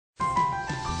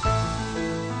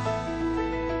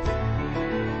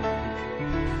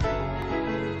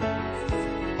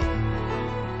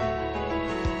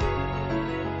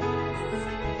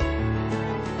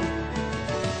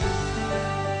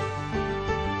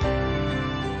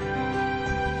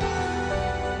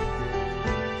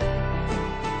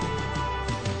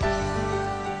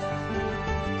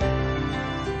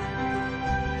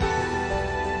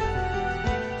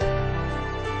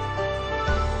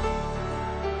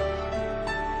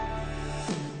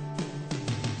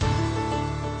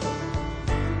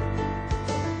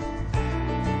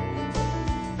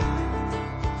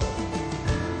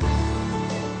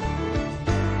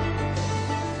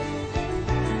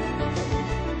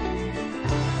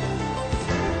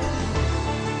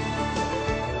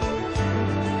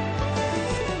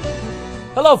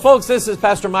Hello folks, this is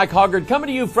Pastor Mike Hoggard coming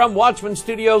to you from Watchman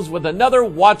Studios with another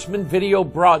Watchman video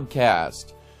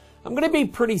broadcast. I'm going to be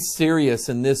pretty serious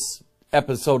in this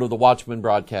episode of the Watchman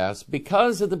broadcast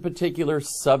because of the particular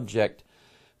subject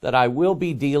that I will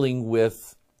be dealing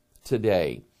with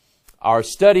today. Our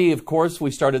study, of course,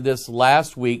 we started this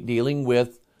last week dealing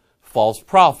with false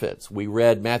prophets. We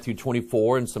read Matthew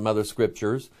 24 and some other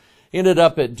scriptures. Ended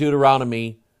up at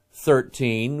Deuteronomy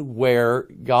 13, where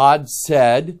God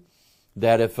said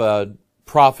that if a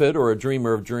prophet or a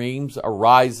dreamer of dreams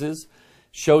arises,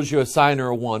 shows you a sign or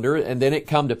a wonder, and then it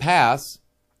come to pass.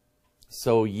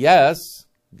 So yes,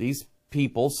 these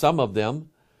people, some of them,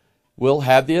 will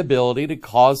have the ability to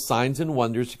cause signs and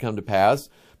wonders to come to pass.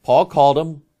 Paul called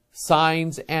them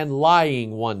signs and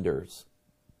lying wonders.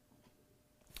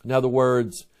 In other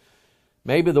words,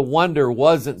 maybe the wonder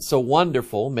wasn't so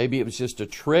wonderful. Maybe it was just a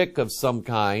trick of some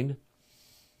kind.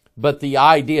 But the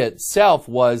idea itself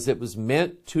was it was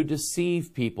meant to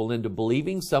deceive people into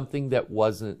believing something that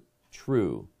wasn't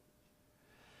true.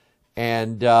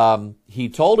 And he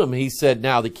told them, he said,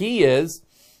 now the key is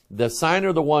the sign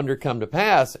or the wonder come to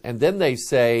pass, and then they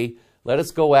say, let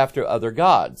us go after other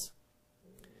gods.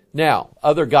 Now,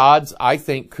 other gods, I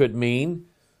think, could mean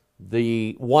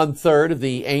the 1/3 of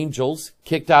the angels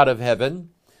kicked out of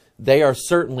heaven. They are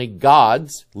certainly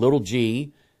gods, little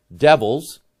g,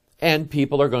 devils, and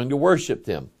people are going to worship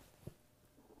them.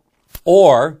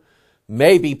 Or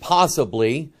maybe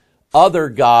possibly other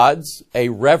gods, a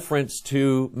reference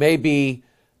to maybe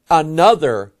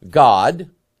another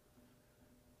God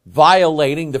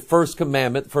violating the first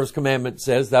commandment. The first commandment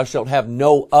says, thou shalt have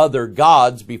no other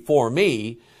gods before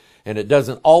me. And it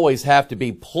doesn't always have to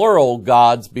be plural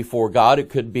gods before God. It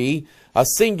could be a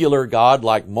singular god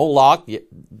like Moloch.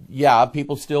 Yeah,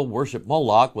 people still worship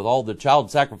Moloch with all the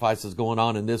child sacrifices going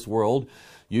on in this world.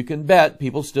 You can bet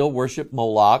people still worship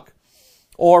Moloch.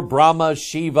 Or Brahma,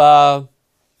 Shiva,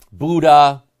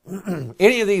 Buddha,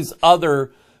 any of these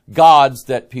other gods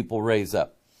that people raise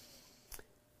up.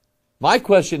 My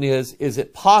question is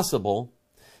it possible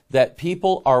that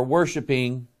people are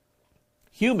worshiping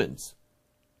humans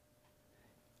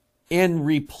in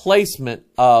replacement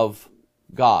of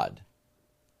God?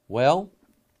 Well,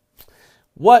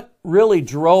 what really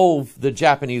drove the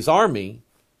Japanese army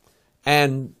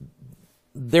and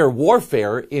their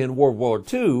warfare in World War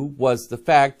II was the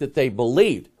fact that they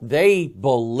believed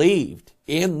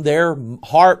in their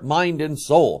heart, mind, and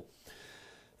soul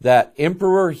that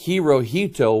Emperor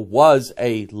Hirohito was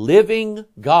a living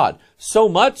God. So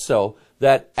much so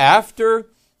that after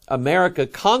America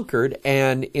conquered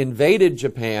and invaded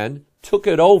Japan, took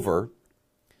it over,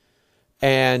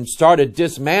 and started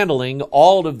dismantling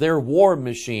all of their war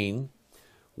machine,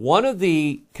 one of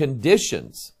the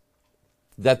conditions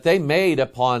that they made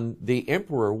upon the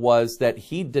emperor was that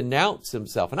he denounce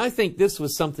himself. And I think this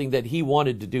was something that he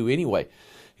wanted to do anyway.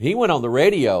 He went on the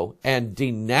radio and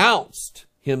denounced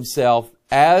himself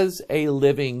as a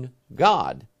living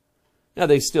God. Now,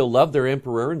 they still love their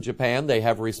emperor in Japan. They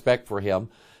have respect for him.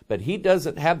 But he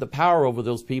doesn't have the power over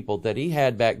those people that he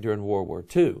had back during World War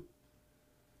II.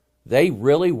 They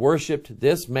really worshiped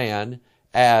this man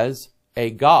as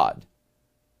a god.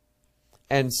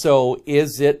 And so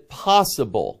is it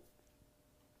possible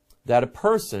that a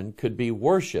person could be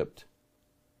worshiped,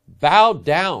 bowed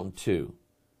down to,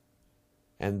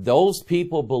 and those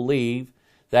people believe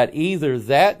that either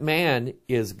that man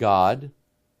is God?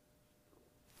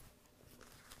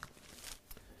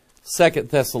 2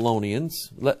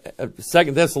 Thessalonians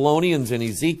in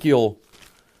Ezekiel,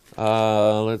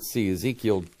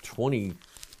 Ezekiel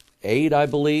 28, I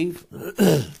believe.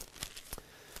 2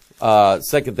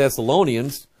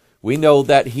 Thessalonians, we know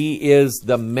that he is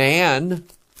the man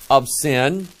of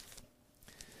sin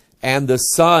and the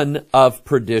son of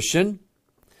perdition.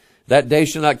 That day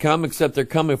shall not come except there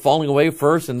come a falling away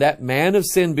first, and that man of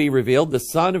sin be revealed, the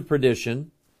son of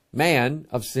perdition, man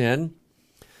of sin,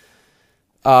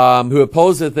 who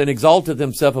opposeth and exalteth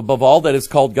himself above all that is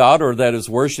called God or that is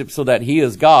worshipped, so that he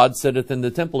is God, sitteth in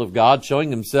the temple of God, showing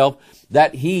himself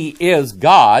that he is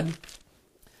God.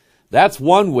 That's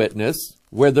one witness,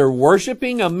 where they're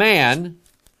worshiping a man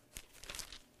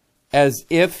as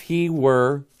if he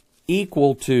were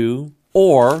equal to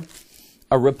or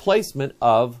a replacement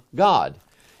of God.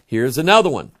 Here's another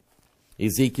one.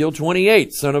 Ezekiel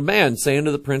 28, Son of man, saying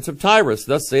to the prince of Tyrus,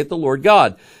 thus saith the Lord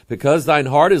God, because thine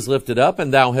heart is lifted up,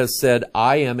 and thou hast said,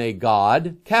 I am a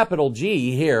God, capital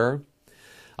G here.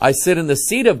 I sit in the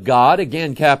seat of God,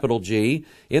 again capital G,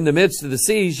 in the midst of the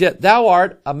seas, yet thou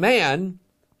art a man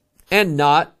and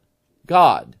not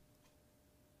God.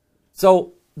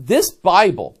 So this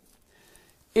Bible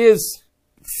is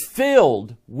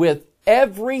filled with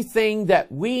everything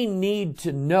that we need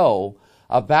to know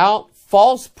about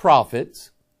false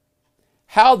prophets,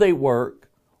 how they work,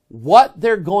 what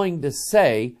they're going to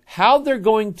say, how they're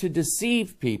going to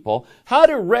deceive people, how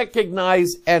to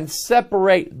recognize and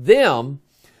separate them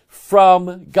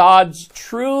from God's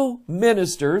true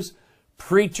ministers,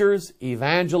 preachers,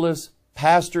 evangelists,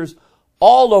 pastors,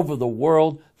 all over the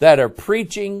world that are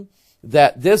preaching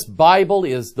that this Bible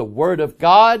is the Word of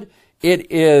God.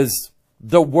 It is,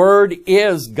 the Word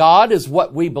is God, is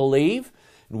what we believe.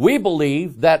 We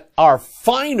believe that our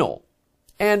final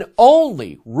and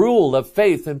only rule of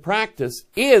faith and practice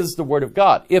is the Word of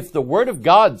God. If the Word of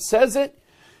God says it,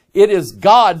 it is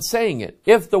God saying it.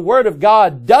 If the Word of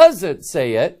God doesn't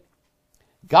say it,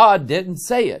 God didn't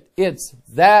say it. It's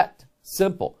that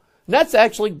simple. And that's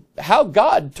actually how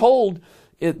God told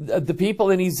the people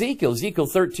in Ezekiel. Ezekiel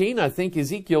 13, I think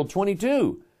Ezekiel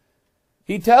 22.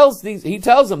 He tells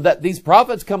them that these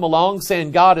prophets come along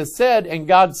saying God has said, and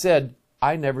God said,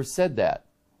 I never said that.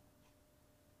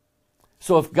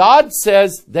 So if God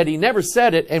says that He never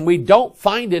said it and we don't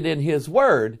find it in His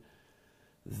Word,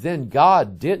 then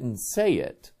God didn't say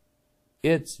it.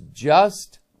 It's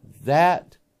just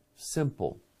that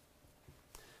simple.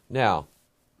 Now,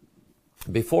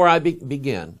 before I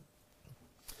begin,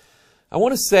 I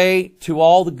want to say to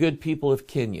all the good people of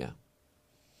Kenya,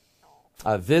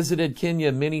 I've visited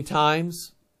Kenya many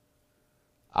times.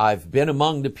 I've been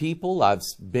among the people. I've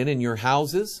been in your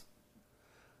houses.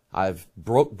 I've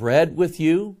broke bread with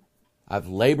you. I've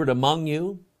labored among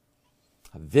you.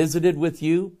 I've visited with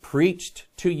you, preached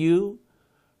to you,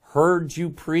 heard you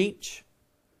preach.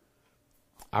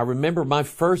 I remember my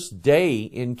first day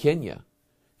in Kenya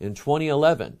in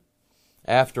 2011.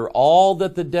 After all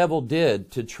that the devil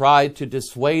did to try to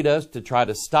dissuade us, to try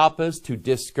to stop us, to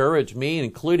discourage me,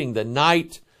 including the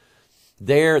night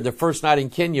there, the first night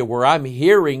in Kenya, where I'm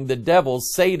hearing the devil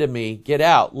say to me, get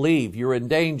out, leave, you're in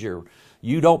danger.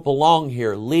 You don't belong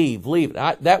here. Leave, leave.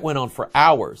 That went on for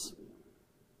hours.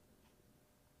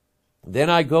 Then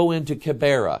I go into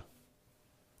Kibera,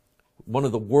 one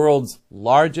of the world's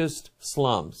largest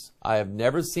slums. I have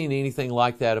never seen anything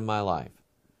like that in my life.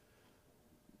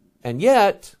 And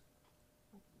yet,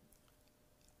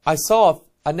 I saw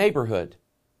a neighborhood,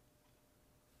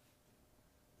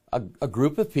 a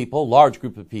group of people, large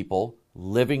group of people,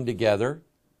 living together,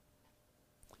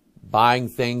 buying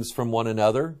things from one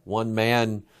another. One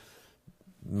man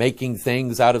making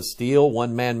things out of steel,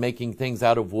 one man making things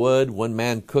out of wood, one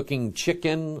man cooking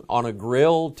chicken on a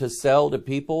grill to sell to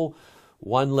people,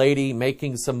 one lady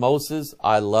making samosas.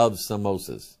 I love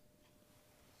samosas.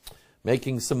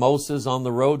 Making samosas on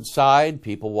the roadside,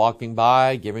 people walking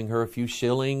by, giving her a few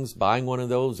shillings, buying one of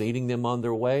those, eating them on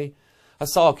their way. I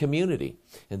saw a community.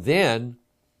 And then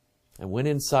I went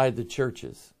inside the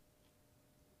churches.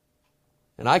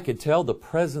 And I could tell the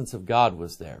presence of God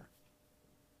was there.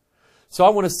 So I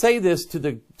want to say this to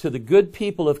the good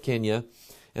people of Kenya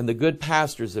and the good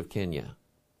pastors of Kenya.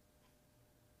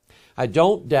 I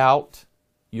don't doubt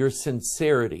your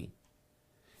sincerity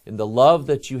in the love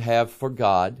that you have for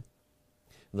God,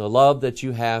 the love that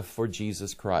you have for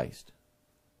Jesus Christ.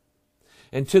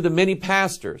 And to the many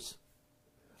pastors,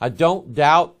 I don't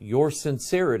doubt your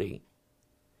sincerity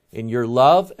in your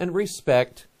love and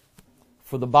respect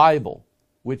for the Bible,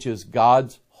 which is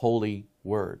God's holy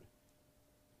word.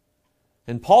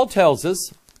 And Paul tells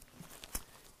us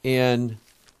in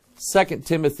 2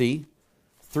 Timothy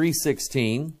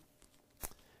 3:16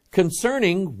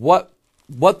 concerning what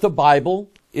the Bible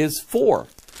is for,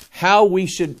 how we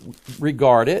should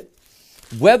regard it,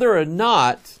 whether or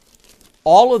not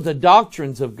all of the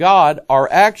doctrines of God are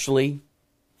actually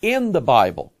in the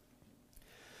Bible.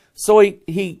 So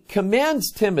he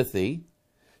commends Timothy,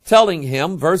 telling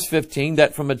him, verse 15,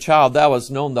 that from a child thou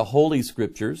hast known the holy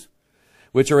scriptures,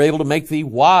 which are able to make thee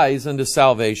wise unto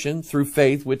salvation through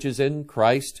faith which is in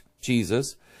Christ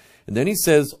Jesus. And then he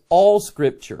says, all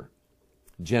scripture,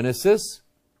 Genesis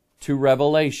to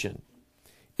Revelation,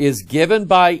 is given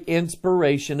by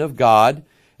inspiration of God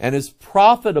and is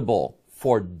profitable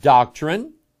for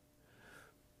doctrine,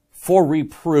 for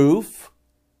reproof.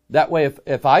 That way,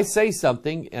 if I say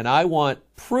something and I want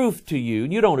proof to you,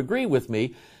 and you don't agree with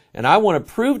me, and I want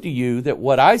to prove to you that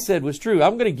what I said was true,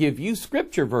 I'm going to give you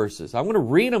scripture verses. I'm going to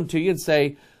read them to you and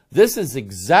say, this is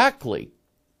exactly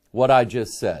what I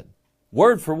just said,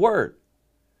 word for word.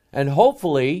 And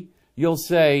hopefully you'll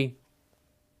say,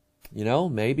 you know,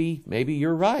 maybe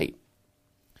you're right.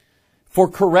 For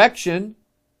correction,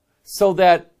 so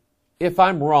that if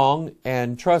I'm wrong,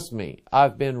 and trust me,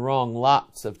 I've been wrong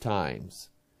lots of times.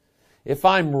 If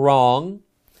I'm wrong,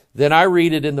 then I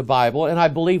read it in the Bible and I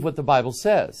believe what the Bible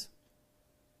says.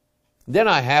 then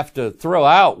I have to throw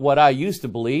out what I used to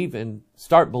believe and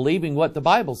start believing what the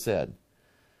Bible said.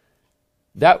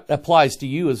 That applies to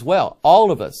you as well.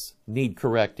 All of us need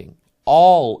correcting.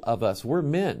 All of us. We're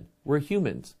men. We're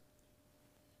humans.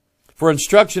 For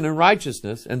instruction in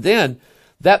righteousness. And then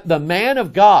that the man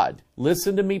of God,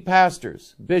 listen to me,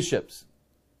 pastors, bishops,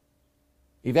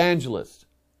 evangelists,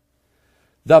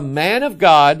 the man of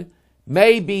God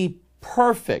may be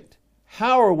perfect.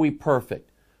 How are we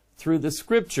perfect? Through the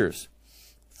Scriptures.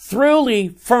 Thoroughly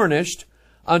furnished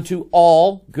unto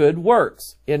all good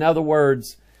works. In other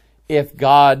words, if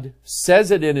God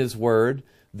says it in His Word,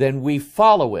 then we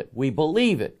follow it, we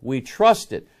believe it, we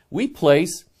trust it. We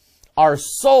place our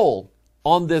soul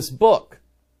on this book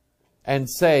and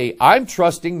say, I'm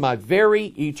trusting my very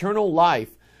eternal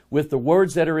life with the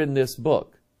words that are in this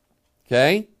book.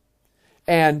 Okay?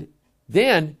 And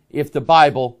then, if the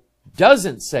Bible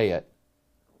doesn't say it,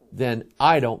 then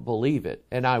I don't believe it.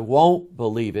 And I won't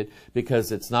believe it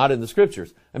because it's not in the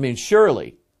Scriptures. I mean,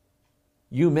 surely,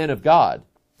 you men of God,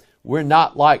 we're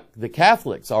not like the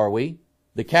Catholics, are we?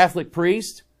 The Catholic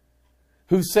priest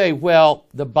who say, well,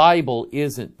 the Bible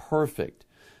isn't perfect.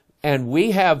 And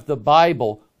we have the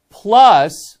Bible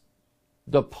plus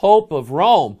the Pope of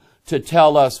Rome to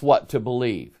tell us what to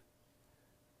believe.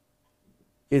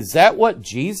 Is that what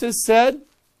Jesus said?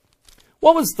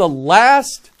 What was the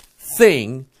last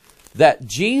thing that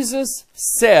Jesus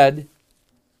said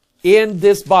in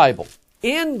this Bible?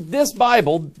 In this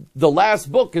Bible, the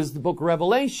last book is the book of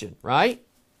Revelation, right?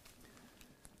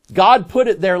 God put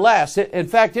it there last. In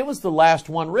fact, it was the last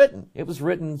one written. It was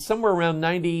written somewhere around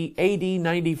 90 AD,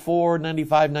 94,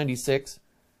 95, 96,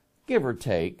 give or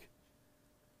take.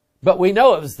 But we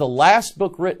know it was the last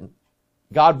book written.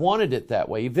 God wanted it that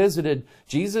way.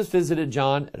 Jesus visited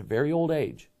John at a very old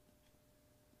age.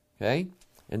 Okay?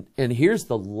 And here's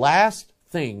the last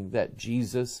thing that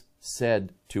Jesus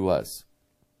said to us.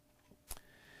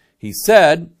 He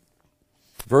said,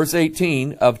 verse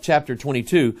 18 of chapter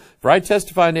 22, for I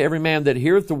testify unto every man that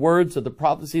heareth the words of the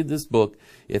prophecy of this book,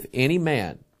 if any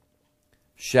man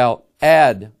shall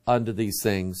add unto these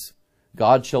things,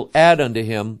 God shall add unto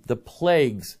him the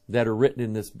plagues that are written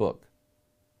in this book.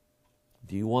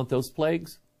 Do you want those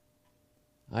plagues?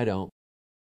 I don't.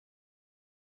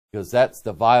 Because that's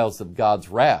the vials of God's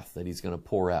wrath that He's going to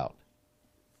pour out.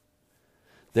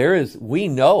 We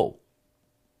know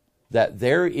that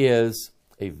there is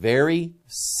a very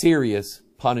serious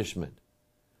punishment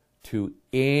to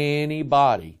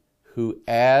anybody who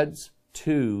adds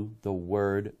to the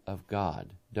Word of God,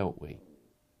 don't we?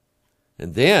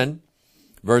 And then,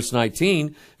 verse 19,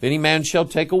 if any man shall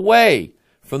take away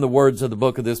from the words of the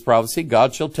book of this prophecy,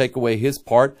 God shall take away his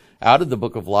part out of the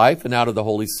book of life and out of the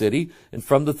holy city and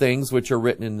from the things which are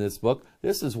written in this book.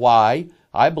 This is why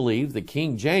I believe the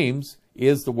King James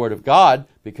is the Word of God,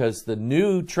 because the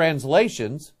new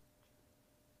translations,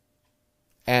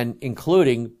 and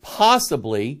including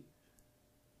possibly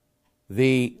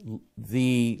the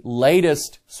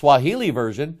latest Swahili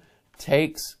version,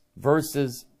 takes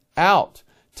verses out,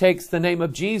 takes the name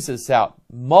of Jesus out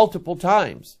multiple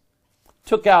times.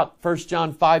 Took out 1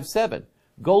 John 5:7.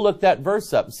 Go look that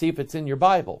verse up and see if it's in your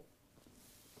Bible.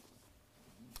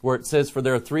 Where it says, for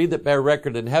there are three that bear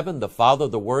record in heaven, the Father,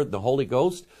 the Word, and the Holy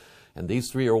Ghost, and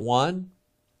these three are one.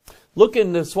 Look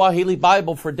in the Swahili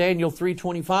Bible for Daniel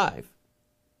 3:25.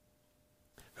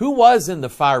 Who was in the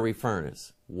fiery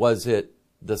furnace? Was it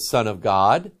the Son of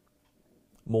God,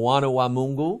 Moana wa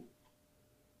Mungu?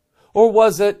 Or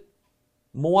was it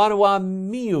Moana wa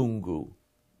Miungu,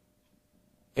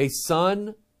 a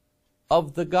son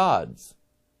of the gods?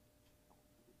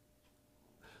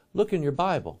 Look in your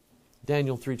Bible,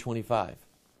 Daniel 3:25.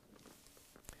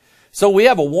 So we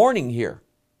have a warning here.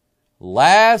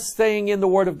 Last thing in the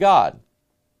Word of God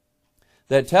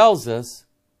that tells us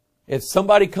if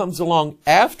somebody comes along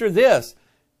after this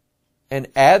and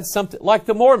adds something, like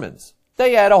the Mormons,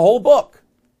 they add a whole book.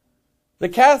 The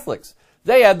Catholics,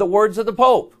 they add the words of the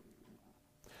Pope.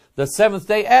 The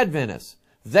Seventh-day Adventists,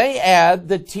 they add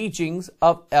the teachings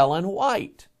of Ellen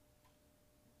White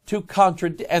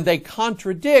and they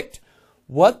contradict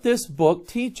what this book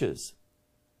teaches.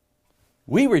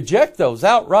 We reject those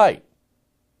outright.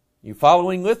 You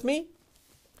following with me?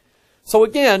 So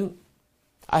again,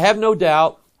 I have no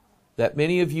doubt that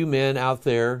many of you men out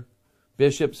there,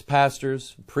 bishops,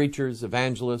 pastors, preachers,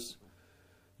 evangelists,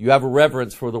 you have a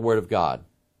reverence for the Word of God.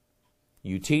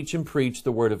 You teach and preach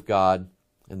the Word of God,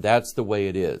 and that's the way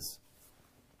it is.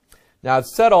 Now, I've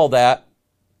said all that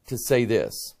to say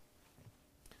this.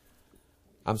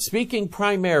 I'm speaking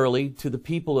primarily to the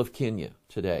people of Kenya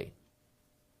today.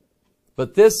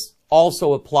 But this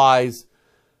also applies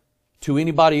to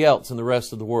anybody else in the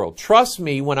rest of the world. Trust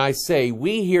me when I say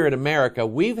we here in America,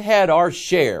 we've had our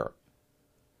share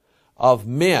of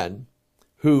men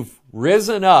who've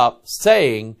risen up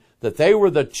saying that they were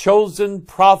the chosen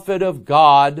prophet of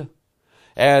God,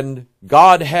 and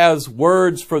God has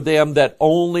words for them that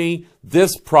only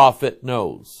this prophet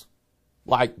knows.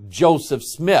 Like Joseph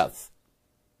Smith,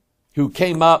 who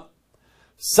came up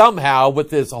somehow with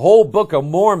this whole Book of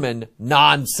Mormon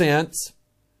nonsense,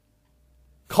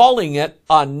 calling it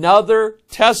another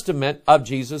testament of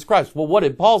Jesus Christ. Well, what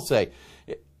did Paul say?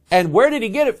 And where did he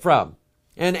get it from?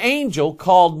 An angel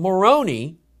called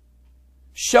Moroni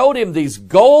showed him these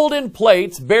golden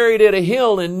plates buried at a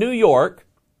hill in New York.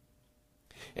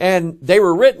 And they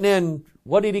were written in,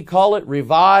 what did he call it?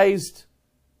 Revised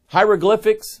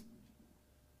hieroglyphics.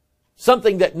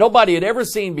 Something that nobody had ever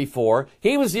seen before.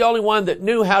 He was the only one that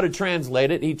knew how to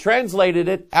translate it. He translated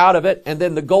it out of it, and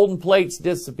then the golden plates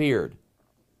disappeared.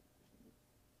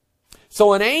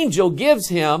 So an angel gives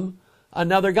him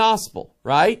another gospel,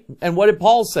 right? And what did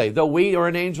Paul say? Though we or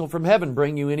an angel from heaven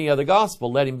bring you any other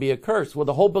gospel, let him be accursed. Well,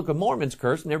 the whole Book of Mormon's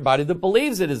cursed, and everybody that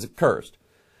believes it is accursed.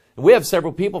 And we have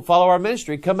several people follow our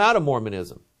ministry come out of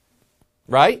Mormonism,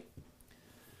 right?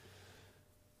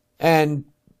 And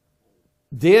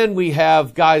then we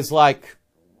have guys like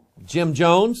Jim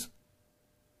Jones.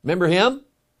 Remember him?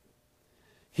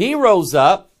 He rose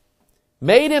up,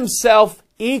 made himself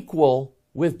equal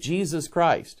with Jesus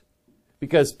Christ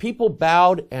because people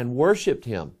bowed and worshiped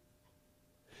him.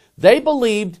 They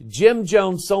believed Jim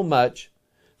Jones so much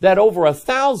that over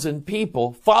 1,000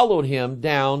 people followed him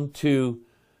down to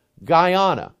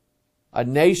Guyana, a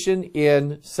nation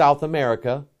in South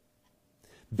America,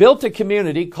 built a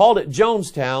community, called it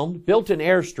Jonestown, built an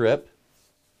airstrip,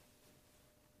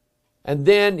 and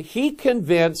then he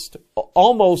convinced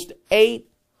almost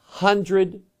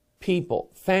 800 people,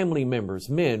 family members,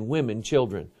 men, women,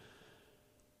 children,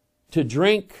 to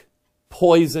drink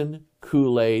poison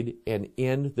Kool-Aid and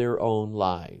end their own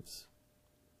lives.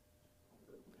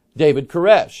 David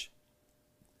Koresh,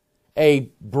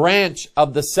 a branch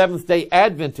of the Seventh-day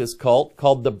Adventist cult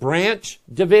called the Branch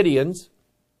Davidians,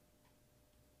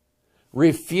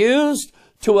 refused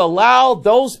to allow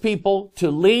those people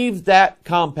to leave that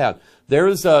compound. There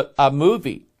is a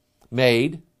movie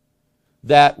made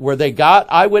where they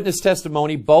got eyewitness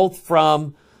testimony both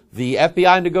from the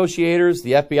FBI negotiators,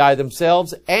 the FBI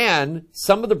themselves, and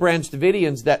some of the Branch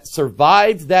Davidians that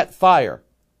survived that fire.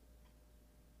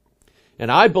 And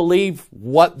I believe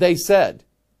what they said.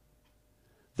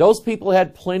 Those people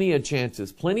had plenty of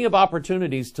chances, plenty of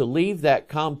opportunities to leave that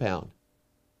compound.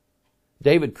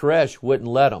 David Koresh wouldn't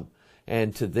let them.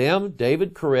 And to them,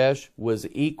 David Koresh was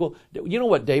equal. You know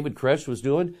what David Koresh was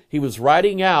doing? He was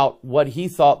writing out what he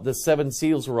thought the 7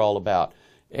 seals were all about.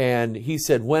 And he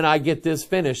said, when I get this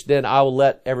finished, then I'll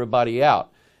let everybody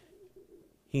out.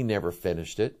 He never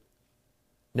finished it.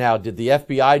 Now, did the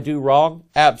FBI do wrong?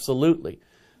 Absolutely.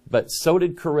 But so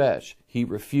did Koresh. He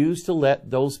refused to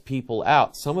let those people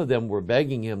out. Some of them were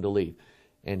begging him to leave.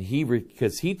 And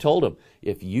because he told them,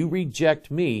 if you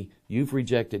reject me, you've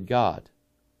rejected God.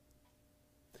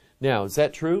 Now, is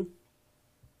that true?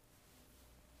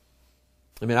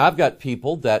 I mean, I've got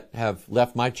people that have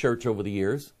left my church over the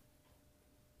years.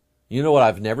 You know what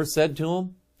I've never said to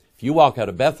them? If you walk out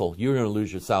of Bethel, you're going to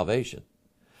lose your salvation.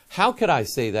 How could I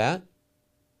say that?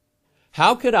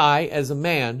 How could I, as a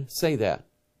man, say that?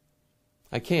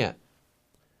 I can't.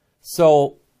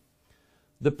 So,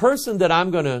 the person that I'm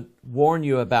going to warn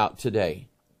you about today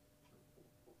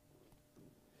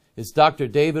is Dr.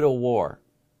 David O'War,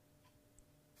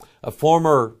 a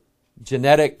former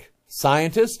genetic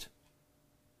scientist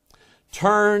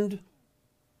turned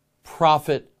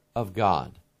prophet of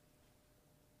God.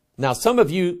 Now, some of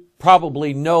you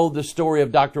probably know the story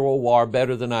of Dr. O'War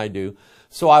better than I do,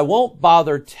 so I won't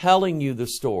bother telling you the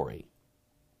story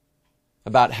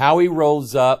about how he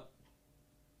rose up,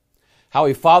 how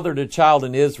he fathered a child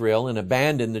in Israel and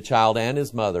abandoned the child and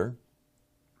his mother.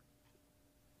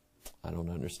 I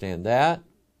don't understand that.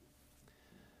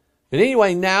 But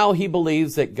anyway, now he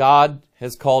believes that God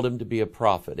has called him to be a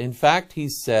prophet. In fact, he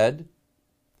said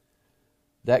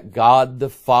that God the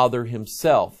Father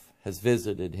himself has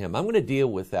visited him. I'm going to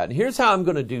deal with that. And here's how I'm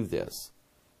going to do this.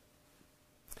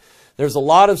 There's a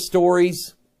lot of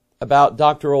stories about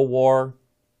Dr. O'War,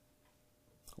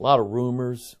 a lot of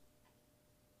rumors,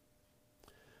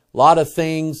 a lot of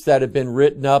things that have been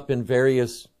written up in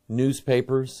various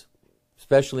newspapers,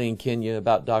 especially in Kenya,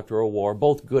 about Dr. O'War,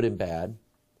 both good and bad.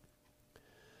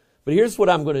 But here's what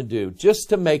I'm going to do, just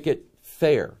to make it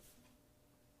fair.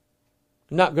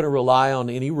 I'm not going to rely on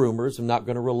any rumors. I'm not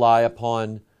going to rely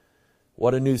upon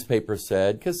what a newspaper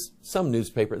said, because some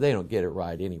newspaper, they don't get it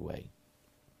right anyway.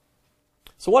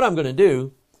 So what I'm going to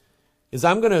do is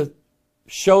I'm going to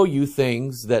show you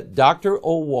things that Dr.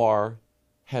 Owar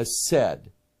has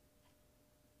said.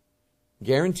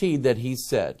 Guaranteed that he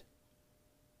said.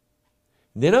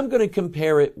 Then I'm going to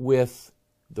compare it with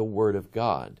the Word of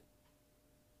God.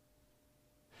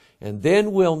 And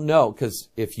then we'll know, because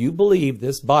if you believe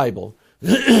this Bible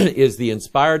is the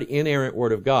inspired, inerrant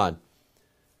Word of God,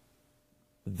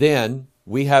 then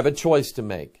we have a choice to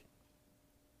make.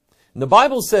 And the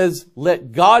Bible says,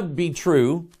 let God be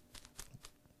true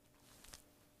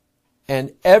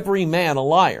and every man a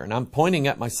liar. And I'm pointing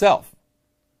at myself.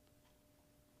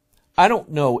 I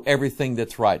don't know everything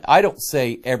that's right. I don't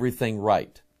say everything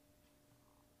right.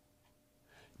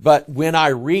 But when I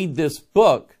read this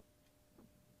book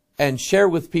and share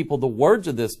with people the words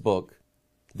of this book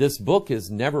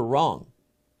is never wrong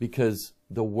because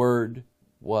the Word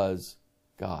was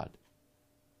God.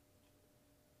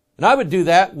 And I would do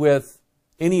that with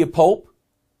any pope.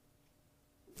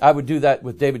 I would do that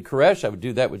with David Koresh. I would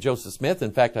do that with Joseph Smith.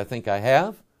 In fact, I think I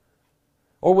have.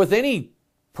 Or with any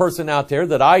person out there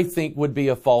that I think would be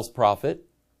a false prophet.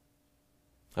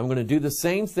 I'm going to do the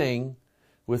same thing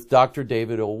with Dr.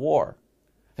 David Owar.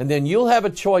 And then you'll have a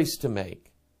choice to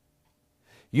make.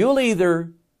 You'll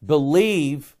either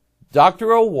believe Dr.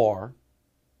 Owar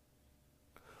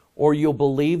or you'll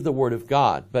believe the Word of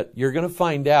God. But you're going to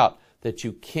find out that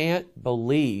you can't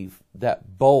believe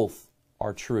that both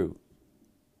are true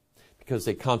because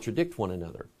they contradict one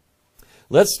another.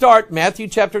 Let's start Matthew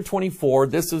chapter 24.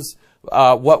 This is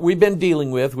what we've been dealing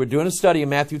with. We're doing a study in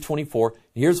Matthew 24.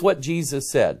 Here's what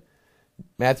Jesus said.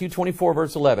 Matthew 24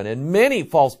 verse 11. And many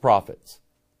false prophets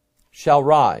shall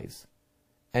rise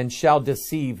and shall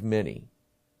deceive many.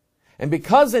 And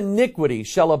because iniquity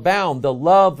shall abound, the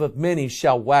love of many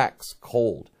shall wax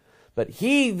cold. But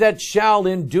he that shall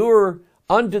endure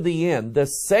unto the end, the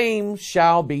same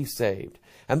shall be saved.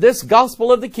 And this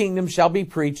gospel of the kingdom shall be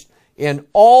preached in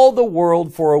all the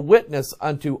world for a witness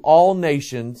unto all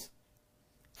nations,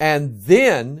 and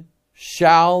then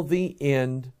shall the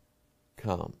end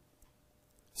come.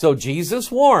 So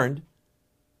Jesus warned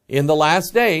in the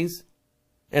last days,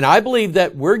 and I believe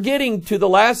that we're getting to the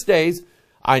last days.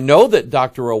 I know that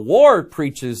Dr. Owar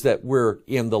preaches that we're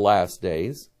in the last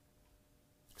days.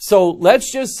 So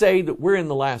let's just say that we're in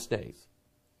the last days.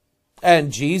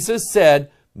 And Jesus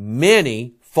said,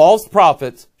 many false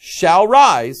prophets shall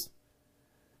rise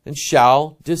and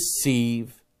shall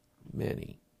deceive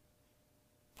many.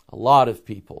 A lot of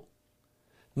people.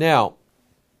 Now,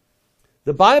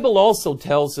 the Bible also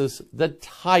tells us the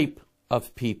type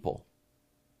of people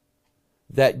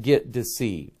that get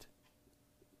deceived.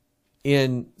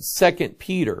 In 2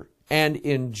 Peter and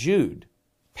in Jude,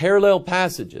 parallel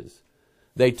passages,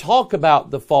 they talk about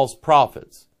the false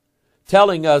prophets,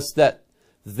 telling us that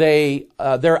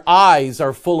their eyes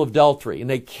are full of adultery and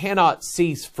they cannot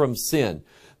cease from sin.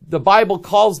 The Bible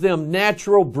calls them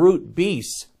natural brute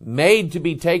beasts made to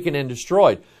be taken and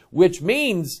destroyed, which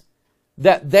means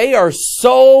that they are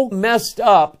so messed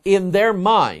up in their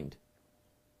mind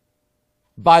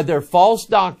by their false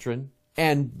doctrine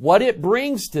and what it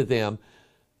brings to them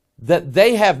that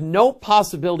they have no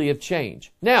possibility of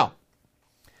change. Now,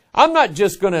 I'm not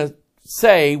just going to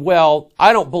say, well,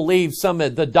 I don't believe some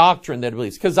of the doctrine that it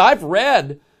believes, because I've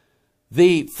read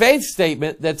the faith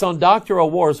statement that's on Dr.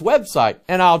 Owar's website,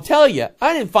 and I'll tell you,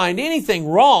 I didn't find anything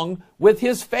wrong with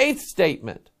his faith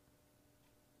statement.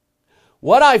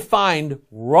 What I find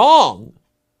wrong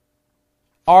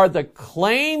are the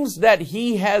claims that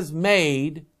he has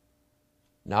made,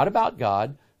 not about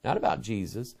God, not about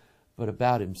Jesus, but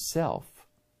about himself.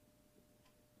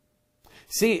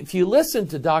 See, if you listen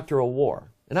to Dr. Owar,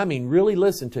 and I mean really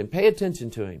listen to him, pay attention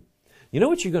to him, you know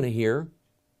what you're going to hear?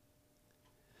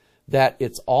 That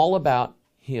it's all about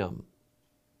him.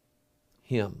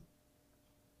 Him.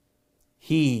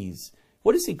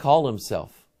 What does he call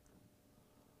himself?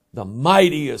 The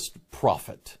mightiest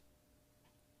prophet.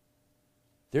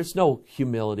 There's no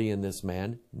humility in this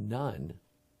man. None.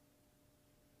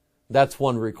 That's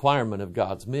one requirement of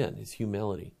God's men, is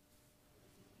humility.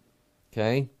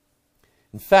 Okay?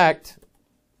 In fact,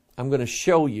 I'm going to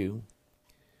show you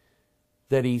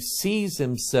that he sees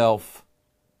himself,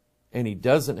 and he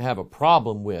doesn't have a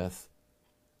problem with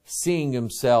seeing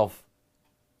himself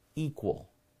equal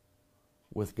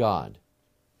with God.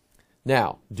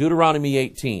 Now, Deuteronomy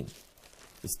 18.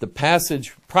 It's the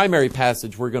primary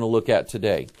passage we're going to look at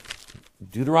today.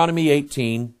 Deuteronomy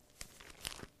 18.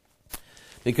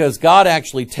 Because God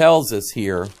actually tells us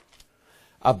here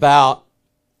about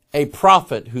a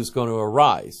prophet who's going to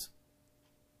arise.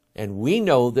 And we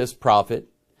know this prophet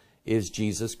is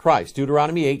Jesus Christ.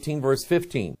 Deuteronomy 18 verse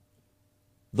 15.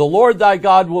 The Lord thy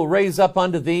God will raise up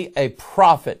unto thee a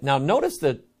prophet. Now notice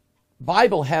the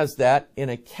Bible has that in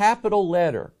a capital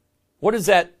letter. What does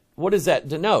that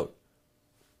denote?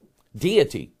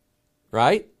 Deity,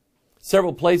 right?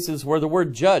 Several places where the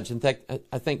word judge, in fact,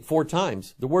 I think 4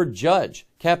 times, the word judge,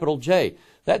 capital J,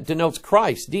 that denotes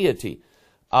Christ, deity.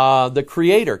 The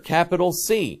Creator, capital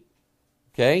C,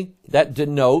 okay? That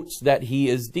denotes that He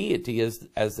is deity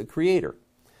as the Creator.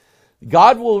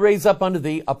 God will raise up unto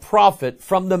thee a prophet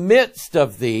from the midst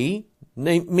of thee,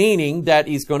 meaning that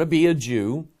he's going to be a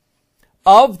Jew,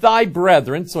 of thy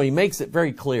brethren, so he makes it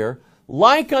very clear,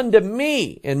 like unto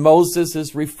me, and Moses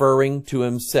is referring to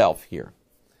himself here.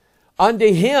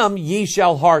 Unto him ye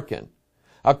shall hearken,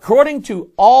 according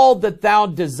to all that thou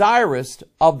desirest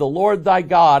of the Lord thy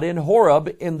God in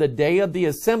Horeb in the day of the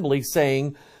assembly,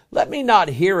 saying, let me not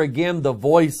hear again the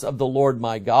voice of the Lord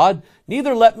my God,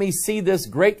 neither let me see this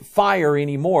great fire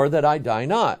any more, that I die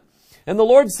not. And the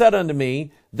Lord said unto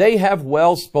me, they have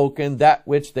well spoken that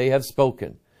which they have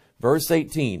spoken. Verse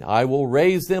 18, I will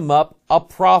raise them up a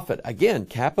prophet, again,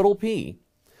 capital P,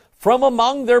 from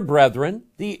among their brethren,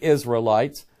 the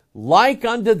Israelites, like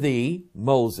unto thee,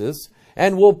 Moses,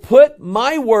 and will put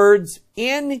my words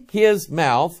in his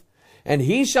mouth, and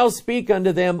he shall speak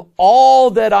unto them all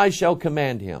that I shall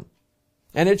command him.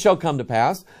 And it shall come to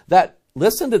pass that,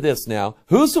 listen to this now,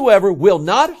 whosoever will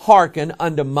not hearken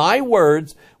unto my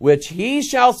words, which he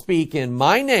shall speak in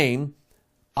my name,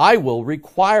 I will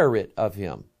require it of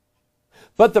him.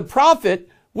 But the prophet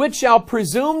which shall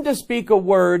presume to speak a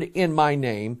word in my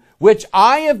name, which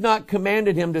I have not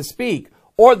commanded him to speak,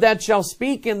 or that shall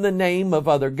speak in the name of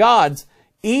other gods,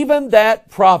 even that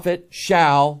prophet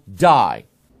shall die.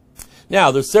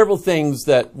 Now, there's several things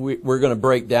that we're going to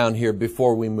break down here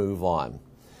before we move on.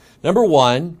 Number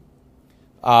one,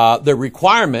 the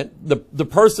requirement, the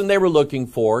person they were looking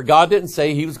for, God didn't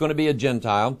say he was going to be a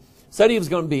Gentile, said he was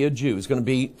going to be a Jew. He's going to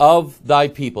be of thy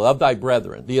people, of thy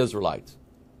brethren, the Israelites.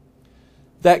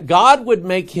 That God would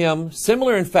make him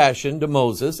similar in fashion to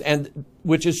Moses, and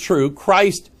which is true.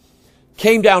 Christ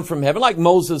came down from heaven, like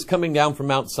Moses coming down from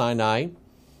Mount Sinai.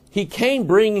 He came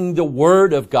bringing the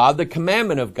word of God, the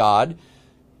commandment of God,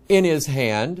 in his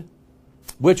hand,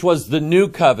 which was the new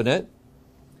covenant.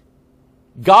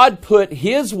 God put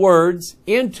his words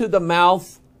into the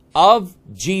mouth of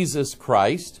Jesus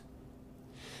Christ,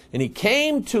 and he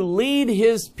came to lead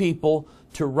his people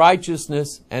to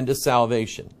righteousness and to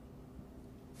salvation.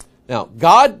 Now,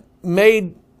 God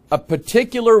made a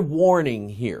particular warning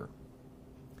here.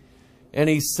 And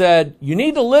he said, you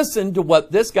need to listen to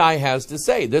what this guy has to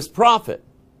say, this prophet.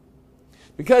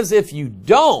 Because if you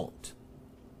don't,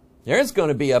 there's going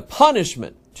to be a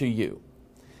punishment to you.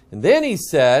 And then he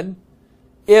said,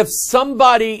 if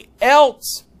somebody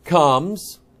else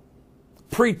comes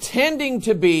pretending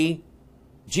to be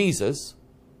Jesus,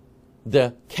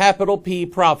 the capital P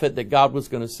prophet that God was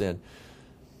going to send,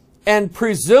 and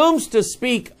presumes to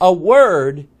speak a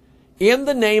word in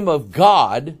the name of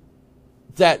God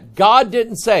that God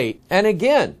didn't say. And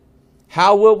again,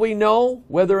 how will we know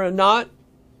whether or not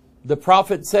the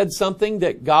prophet said something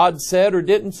that God said or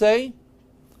didn't say?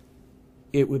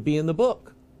 It would be in the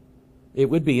book.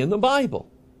 It would be in the Bible.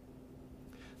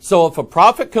 So if a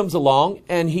prophet comes along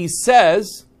and he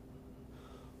says,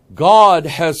 God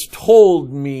has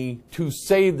told me to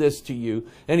say this to you,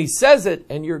 and he says it,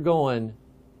 and you're going,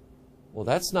 well,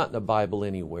 that's not in the Bible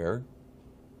anywhere,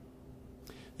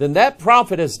 then that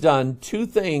prophet has done 2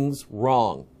 things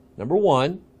wrong. Number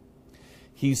one,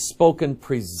 he's spoken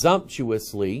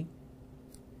presumptuously,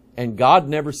 and God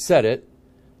never said it.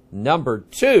 Number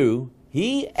 2,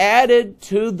 he added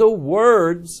to the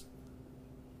words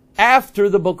after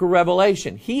the book of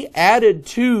Revelation. He added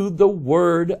to the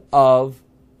word of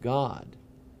God.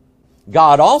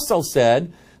 God also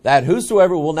said that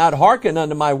whosoever will not hearken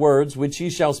unto my words, which he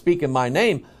shall speak in my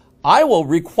name, I will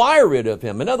require it of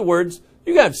him. In other words,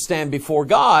 you're going to have to stand before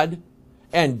God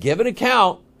and give an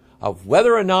account of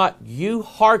whether or not you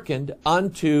hearkened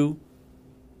unto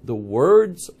the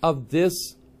words of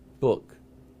this book.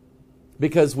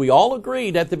 Because we all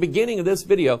agreed at the beginning of this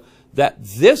video that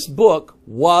this book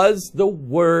was the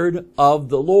word of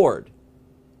the Lord.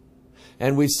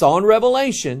 And we saw in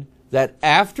Revelation that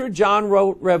after John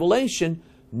wrote Revelation,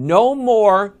 no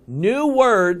more new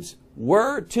words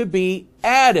were to be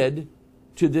added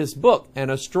to this book. And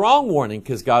a strong warning,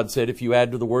 because God said, if you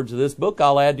add to the words of this book,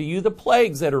 I'll add to you the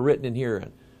plagues that are written in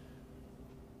herein.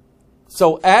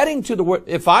 So adding to the word,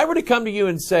 if I were to come to you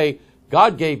and say,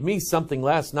 God gave me something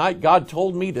last night, God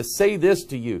told me to say this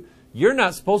to you, you're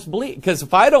not supposed to believe. Because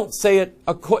if I don't say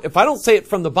it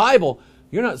from the Bible,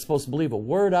 you're not supposed to believe a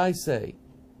word I say.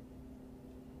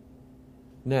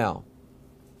 Now,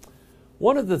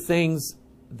 one of the things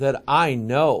that I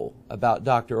know about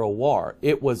Dr. O'War,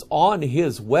 it was on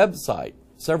his website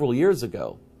several years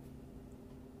ago.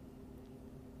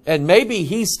 And maybe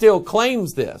he still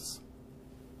claims this.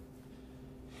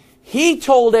 He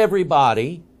told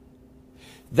everybody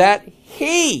that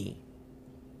he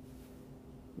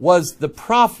was the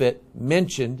prophet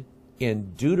mentioned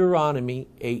in Deuteronomy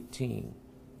 18.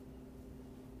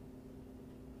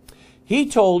 He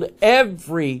told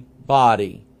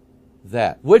everybody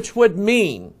that, which would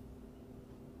mean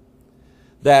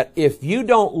that if you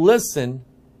don't listen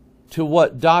to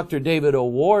what Dr. David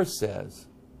O'War says,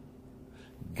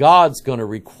 God's going to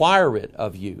require it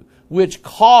of you, which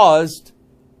caused,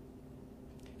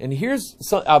 and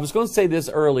I was going to say this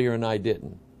earlier and I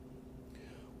didn't.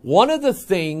 One of the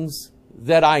things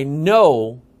that I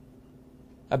know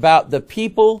about the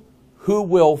people who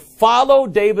will follow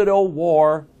David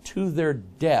O'War to their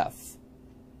death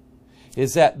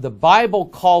is that the Bible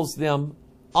calls them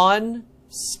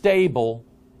unstable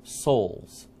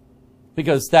souls.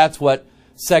 Because that's what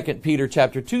 2 Peter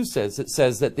chapter 2 says. It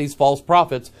says that these false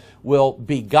prophets will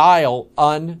beguile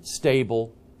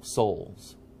unstable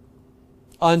souls.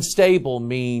 Unstable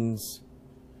means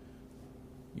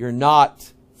you're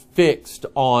not fixed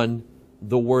on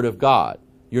the Word of God.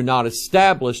 You're not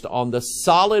established on the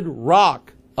solid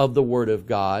rock of the Word of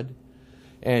God.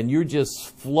 And you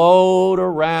just float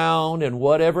around and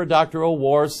whatever Dr.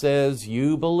 O'War says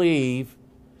you believe,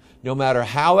 no matter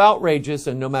how outrageous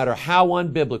and no matter how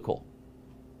unbiblical.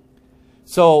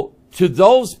 So to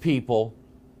those people,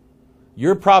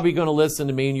 you're probably going to listen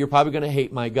to me and you're probably going to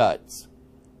hate my guts.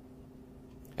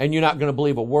 And you're not going to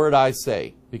believe a word I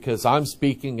say because I'm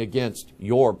speaking against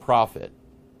your prophet.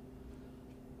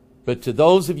 But to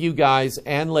those of you guys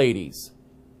and ladies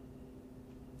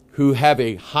who have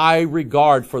a high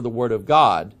regard for the Word of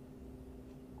God,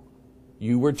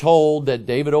 you were told that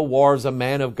David O'War is a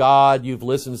man of God. You've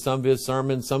listened to some of his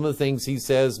sermons. Some of the things he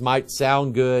says might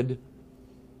sound good.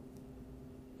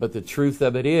 But the truth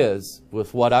of it is,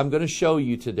 with what I'm going to show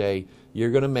you today,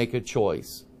 you're going to make a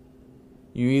choice.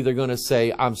 You're either going to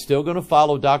say, I'm still going to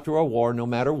follow Dr. O'War no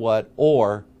matter what,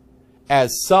 or,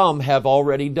 as some have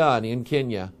already done in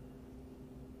Kenya,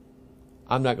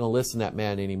 I'm not going to listen to that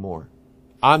man anymore.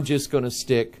 I'm just going to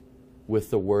stick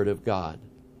with the Word of God.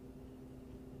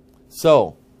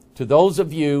 So, to those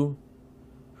of you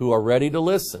who are ready to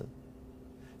listen,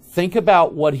 think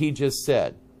about what he just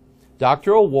said.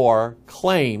 Dr. O'War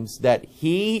claims that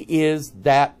he is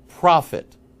that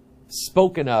prophet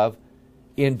spoken of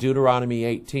in Deuteronomy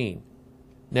 18.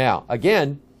 Now,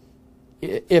 again,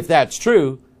 if that's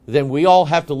true, then we all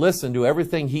have to listen to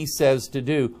everything he says to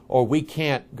do, or we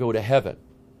can't go to heaven.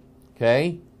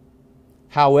 Okay?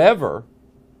 However,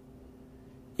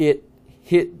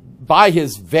 by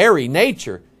his very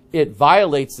nature, it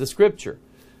violates the Scripture.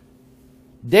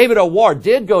 David O'War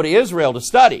did go to Israel to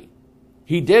study.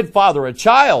 He did father a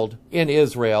child in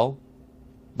Israel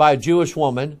by a Jewish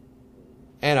woman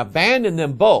and abandoned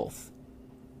them both.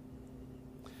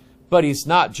 But he's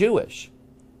not Jewish.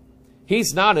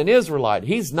 He's not an Israelite.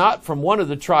 He's not from one of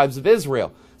the tribes of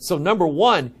Israel. So number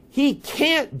one, he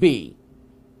can't be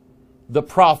the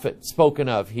prophet spoken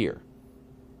of here.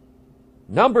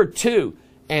 Number two,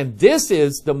 and this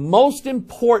is the most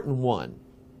important one,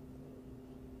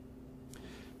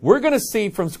 we're going to see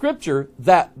from Scripture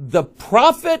that the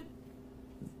prophet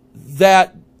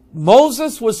that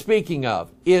Moses was speaking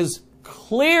of is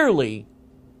clearly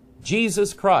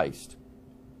Jesus Christ.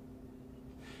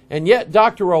 And yet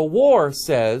Dr. O'War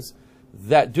says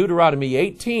that Deuteronomy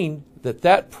 18,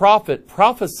 that prophet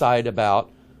prophesied about,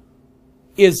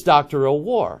 is Dr.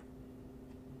 O'War.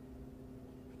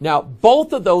 Now,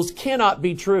 both of those cannot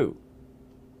be true.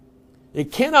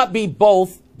 It cannot be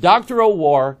both Dr.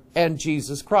 O'War and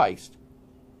Jesus Christ.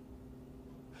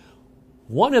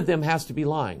 One of them has to be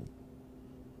lying.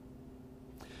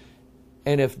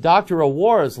 And if Dr.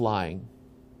 O'War is lying,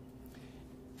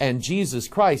 and Jesus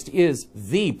Christ is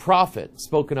the prophet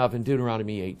spoken of in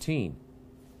Deuteronomy 18,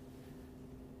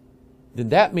 then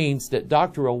that means that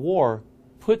Dr. O'War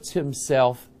puts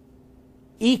himself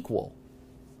equal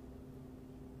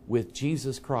with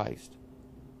Jesus Christ.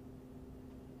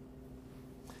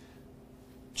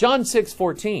 John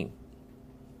 6:14.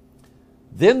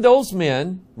 Then those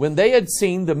men, when they had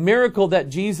seen the miracle that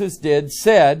Jesus did,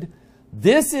 said,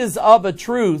 "This is of a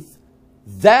truth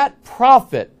that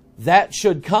prophet that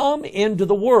should come into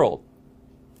the world."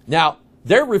 Now,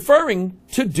 they're referring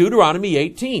to Deuteronomy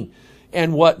 18.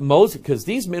 And what Moses, because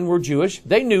these men were Jewish,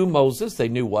 they knew Moses, they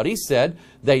knew what he said.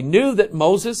 They knew that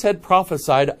Moses had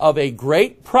prophesied of a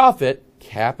great prophet,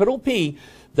 capital P,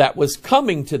 that was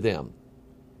coming to them.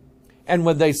 And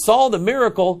when they saw the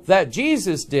miracle that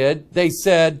Jesus did, they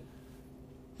said,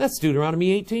 that's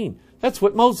Deuteronomy 18. That's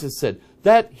what Moses said.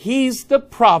 That he's the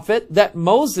prophet that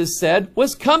Moses said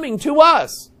was coming to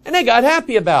us. And they got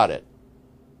happy about it.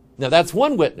 Now that's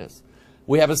one witness.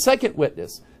 We have a second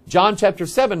witness. John chapter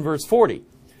 7 verse 40.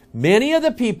 Many of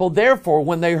the people therefore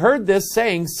when they heard this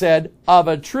saying said, of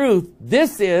a truth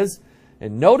this is,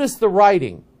 and notice the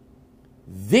writing,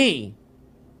 the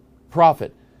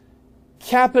prophet.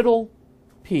 Capital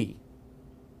P.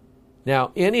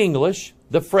 Now in English,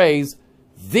 the phrase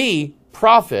the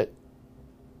prophet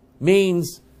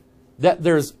means that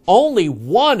there's only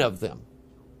one of them.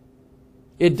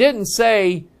 It didn't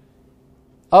say,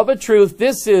 of a truth,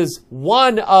 this is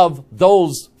one of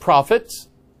those prophets.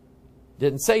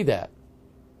 Didn't say that.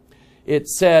 It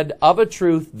said, of a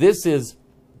truth, this is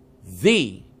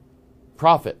the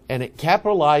prophet. And it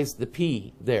capitalized the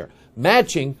P there,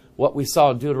 matching what we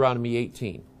saw in Deuteronomy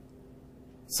 18.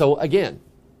 So again,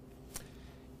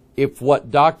 if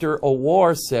what Dr.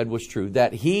 O'War said was true,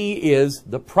 that he is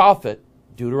the prophet,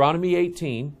 Deuteronomy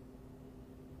 18,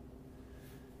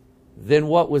 then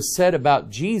what was said about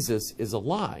Jesus is a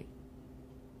lie.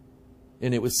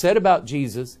 And it was said about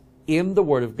Jesus in the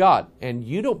Word of God. And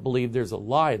you don't believe there's a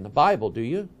lie in the Bible, do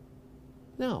you?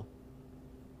 No.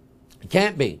 It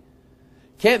can't be.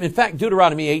 Can't. In fact,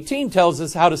 Deuteronomy 18 tells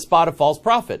us how to spot a false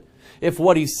prophet. If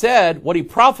what he said, what he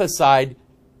prophesied,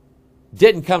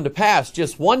 didn't come to pass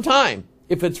just one time,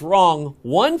 if it's wrong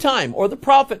one time, or the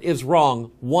prophet is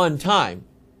wrong one time,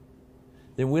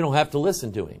 then we don't have to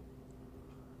listen to him.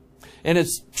 And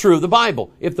it's true of the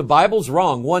Bible. If the Bible's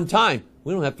wrong one time,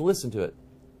 we don't have to listen to it.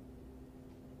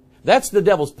 That's the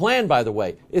devil's plan, by the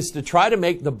way, is to try to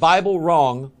make the Bible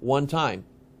wrong one time.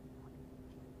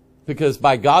 Because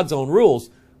by God's own rules,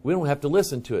 we don't have to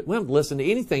listen to it. We don't have to listen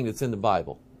to anything that's in the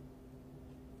Bible.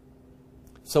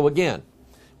 So again,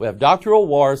 we have Dr.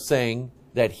 O'War saying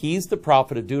that he's the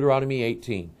prophet of Deuteronomy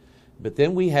 18. But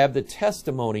then we have the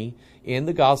testimony in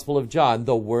the Gospel of John,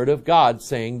 the Word of God,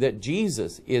 saying that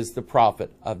Jesus is the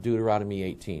prophet of Deuteronomy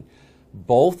 18.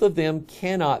 Both of them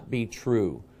cannot be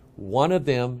true. One of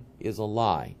them is a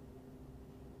lie.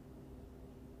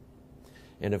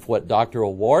 And if what Dr.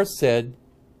 O'War said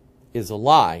is a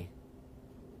lie,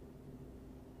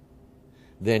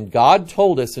 then God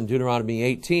told us in Deuteronomy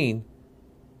 18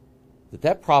 that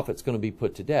that prophet's going to be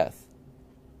put to death.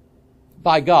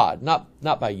 By God, not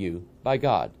by you, by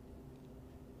God.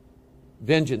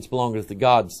 Vengeance belongeth to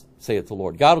God, saith the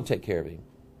Lord. God will take care of him.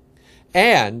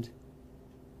 And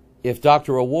if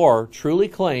Dr. O'War truly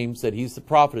claims that he's the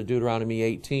prophet of Deuteronomy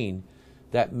 18,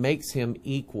 that makes him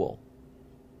equal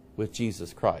with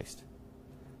Jesus Christ.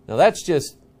 Now that's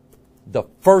just the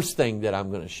first thing that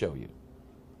I'm going to show you.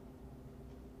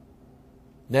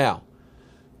 Now,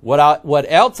 what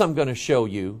else I'm going to show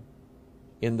you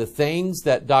in the things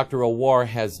that Dr. O'War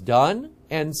has done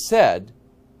and said,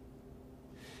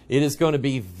 it is going to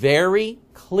be very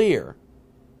clear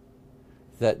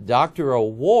that Dr.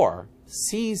 O'War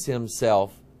sees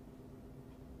himself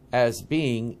as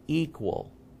being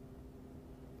equal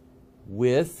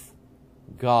with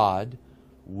God,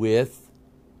 with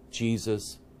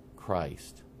Jesus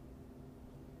Christ.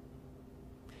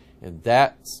 And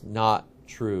that's not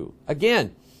true.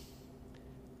 Again,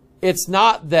 it's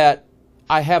not that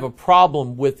I have a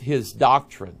problem with his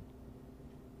doctrine.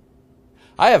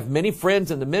 I have many friends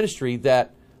in the ministry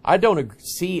that I don't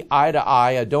see eye to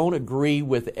eye. I don't agree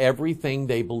with everything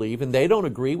they believe, and they don't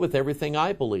agree with everything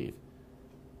I believe.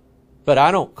 But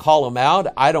I don't call them out.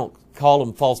 I don't call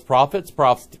them false prophets,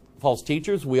 false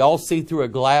teachers. We all see through a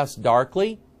glass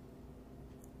darkly.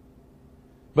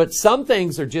 But some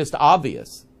things are just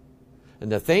obvious.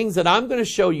 And the things that I'm going to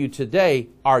show you today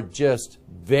are just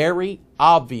very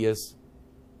obvious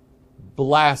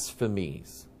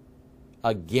blasphemies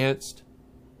against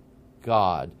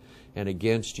God and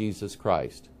against Jesus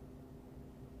Christ.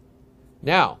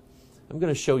 Now, I'm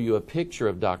going to show you a picture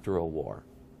of Dr. O'War.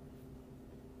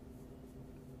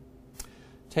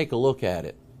 Take a look at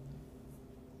it.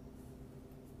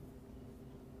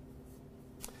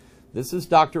 This is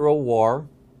Dr. O'War.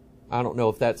 I don't know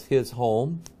if that's his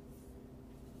home.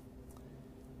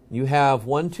 You have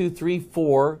 1, 2, 3,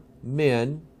 4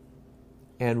 men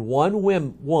and one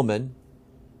woman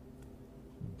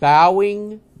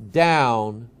bowing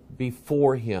down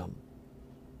before him.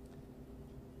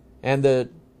 And the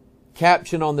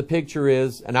caption on the picture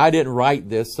is, and I didn't write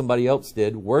this, somebody else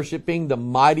did, worshiping the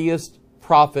mightiest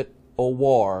prophet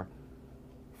O'War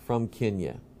from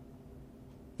Kenya.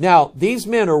 Now, these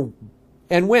men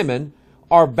and women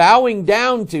are bowing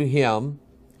down to him,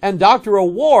 and Dr.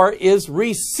 Awar is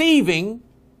receiving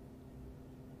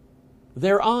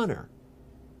their honor.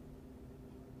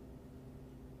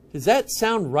 Does that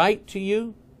sound right to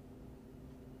you?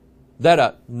 That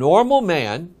a normal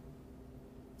man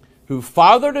who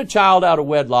fathered a child out of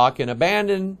wedlock and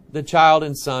abandoned the child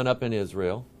and son up in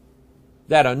Israel,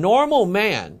 that a normal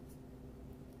man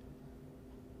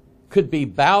could be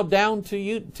bowed down to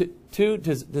you?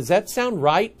 Does that sound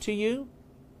right to you?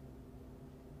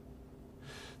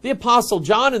 The Apostle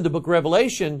John in the book of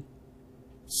Revelation,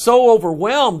 so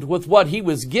overwhelmed with what he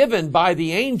was given by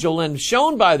the angel and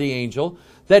shown by the angel,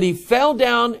 that he fell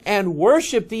down and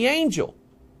worshiped the angel.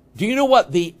 Do you know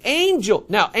what the angel...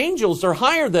 Now, angels are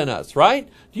higher than us, right?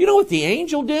 Do you know what the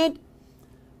angel did?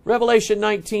 Revelation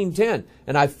 19:10.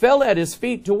 And I fell at his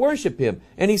feet to worship him.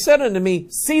 And he said unto me,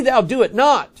 See thou do it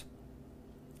not.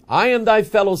 I am thy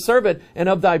fellow servant and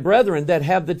of thy brethren that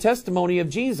have the testimony of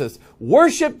Jesus.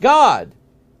 Worship God.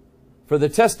 For the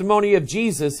testimony of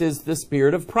Jesus is the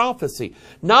spirit of prophecy.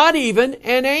 Not even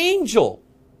an angel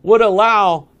would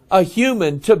allow a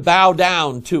human to bow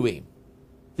down to him.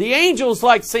 The angel's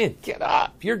like saying, get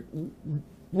up.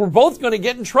 We're both going to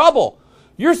get in trouble.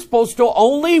 You're supposed to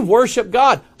only worship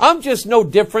God. I'm just no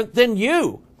different than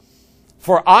you.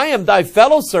 For I am thy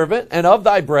fellow servant and of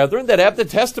thy brethren that have the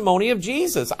testimony of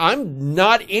Jesus. I'm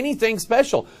not anything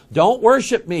special. Don't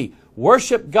worship me.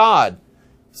 Worship God.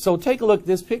 So take a look at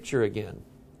this picture again.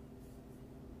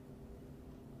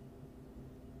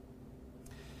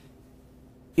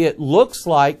 It looks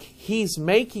like he's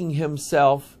making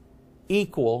himself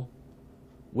equal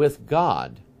with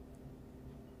God,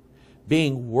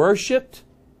 being worshiped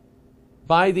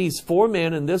by these four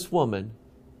men and this woman,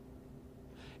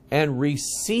 and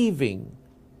receiving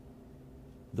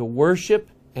the worship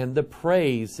and the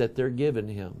praise that they're giving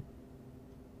him.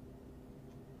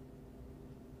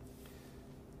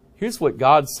 Here's what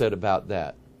God said about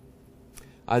that.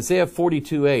 Isaiah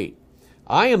 42:8.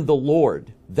 I am the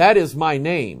Lord, that is my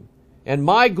name, and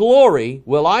my glory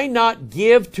will I not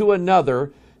give to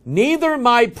another, neither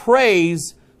my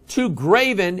praise to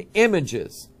graven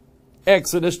images.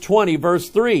 Exodus 20, verse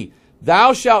 3.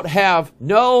 Thou shalt have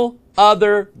no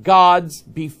other gods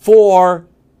before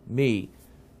me.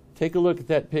 Take a look at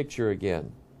that picture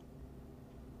again.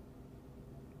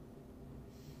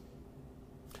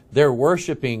 They're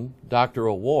worshiping Dr.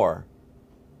 Awar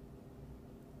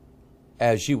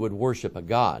as you would worship a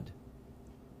god.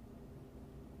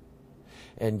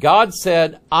 And God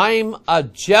said, I'm a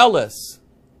jealous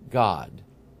God.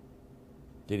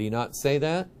 Did he not say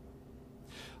that?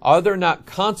 Are there not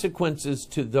consequences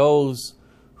to those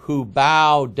who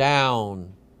bow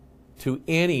down to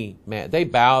any man? They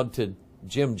bowed to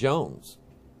Jim Jones.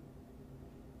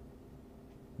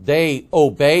 They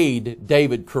obeyed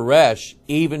David Koresh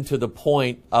even to the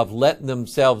point of letting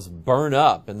themselves burn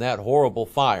up in that horrible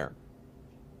fire.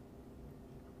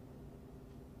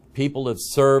 People have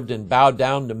served and bowed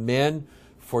down to men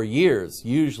for years.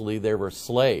 Usually they were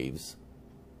slaves.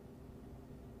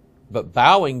 But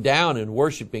bowing down and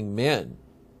worshiping men,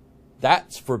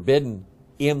 that's forbidden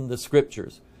in the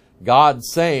Scriptures. God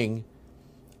saying,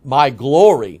 my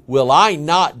glory will I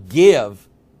not give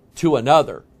to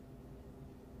another.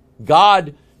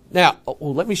 God, now,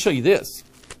 let me show you this.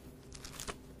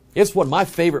 It's one of my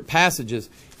favorite passages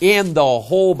in the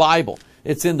whole Bible.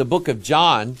 It's in the book of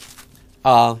John,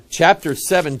 chapter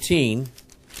 17,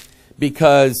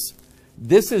 because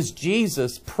this is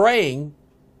Jesus praying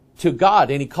to God,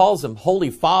 and he calls him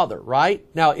Holy Father, right?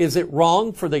 Now, is it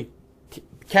wrong for the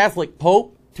Catholic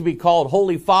Pope to be called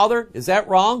Holy Father? Is that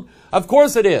wrong? Of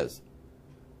course it is.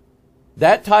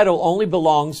 That title only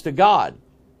belongs to God.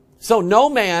 So no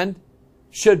man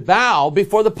should bow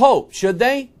before the Pope, should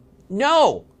they?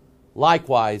 No.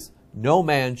 Likewise, no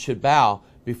man should bow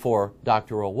before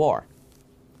Dr. Awar.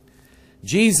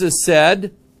 Jesus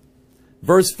said,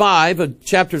 verse 5 of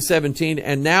chapter 17,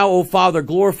 And now, O Father,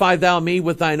 glorify thou me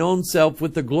with thine own self,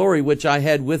 with the glory which I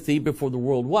had with thee before the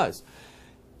world was.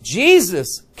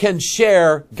 Jesus can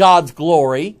share God's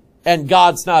glory, and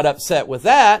God's not upset with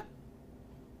that,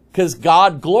 because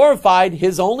God glorified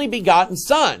his only begotten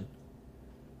Son.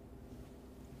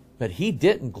 But he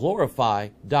didn't glorify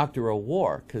Dr.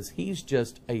 Awar, because he's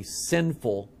just a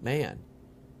sinful man.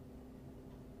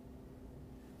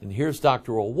 And here's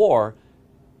Dr. Awar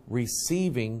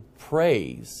receiving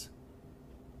praise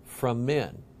from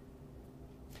men.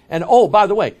 And oh, by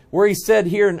the way, where he said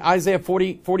here in Isaiah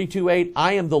 42:8,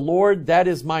 I am the Lord, that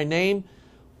is my name,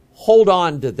 hold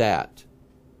on to that.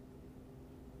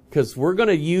 Because we're going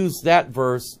to use that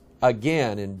verse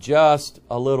again in just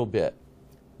a little bit.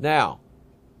 Now,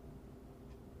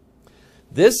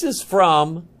 this is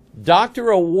from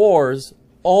Dr. O'War's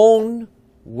own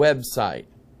website.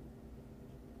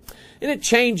 And it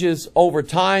changes over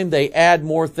time. They add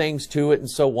more things to it and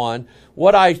so on.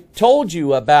 What I told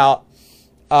you about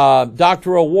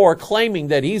Dr. O'War claiming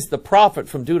that he's the prophet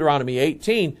from Deuteronomy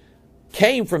 18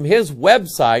 came from his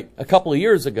website a couple of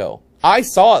years ago. I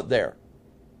saw it there.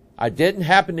 I didn't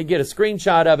happen to get a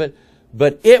screenshot of it,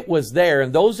 but it was there.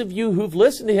 And those of you who've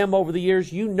listened to him over the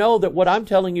years, you know that what I'm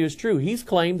telling you is true. He's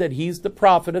claimed that he's the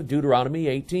prophet of Deuteronomy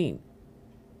 18.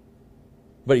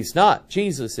 But he's not.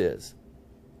 Jesus is.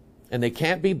 And they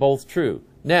can't be both true.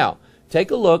 Now,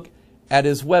 take a look at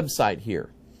his website here.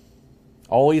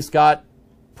 Oh, he's got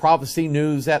prophecy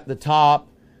news at the top.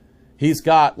 He's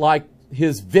got like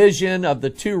his vision of the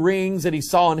 2 rings that he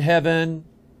saw in heaven.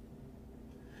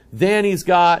 Then he's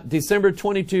got December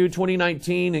 22,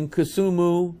 2019 in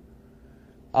Kisumu.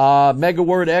 Mega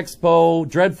Word Expo,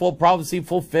 dreadful prophecy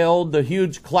fulfilled. The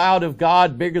huge cloud of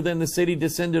God, bigger than the city,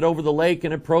 descended over the lake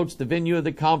and approached the venue of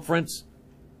the conference.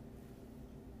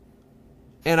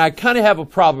 And I kind of have a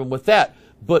problem with that.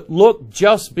 But look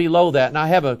just below that, and I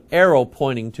have an arrow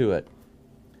pointing to it.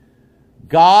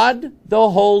 God,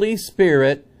 the Holy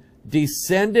Spirit,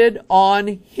 descended on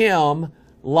him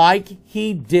like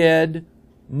he did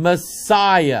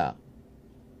Messiah.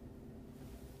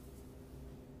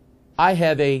 I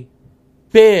have a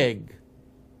big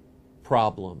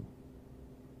problem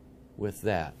with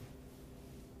that.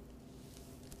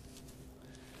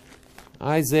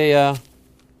 Isaiah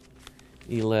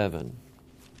 11.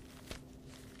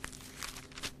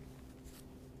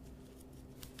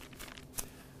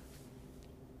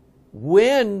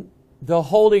 When the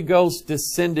Holy Ghost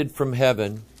descended from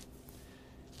heaven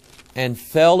and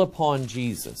fell upon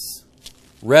Jesus,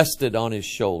 rested on his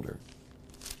shoulder,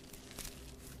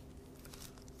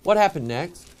 what happened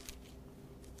next?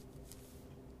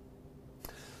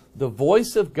 The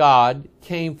voice of God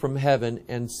came from heaven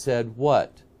and said,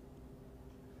 what?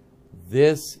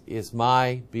 This is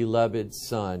my beloved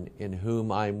Son, in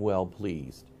whom I am well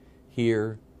pleased.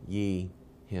 Hear ye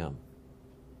him.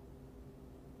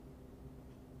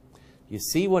 You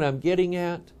see what I'm getting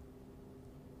at?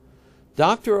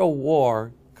 Dr.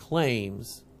 O'War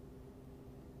claims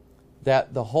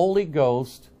that the Holy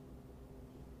Ghost,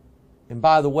 and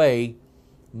by the way,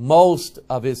 most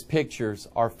of his pictures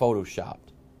are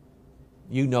photoshopped.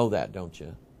 You know that, don't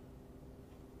you?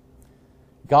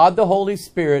 God the Holy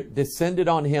Spirit descended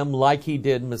on him like he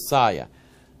did Messiah.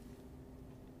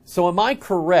 So am I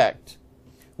correct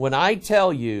when I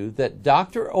tell you that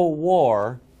Dr.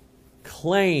 O'War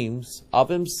claims of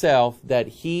himself that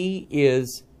he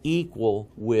is equal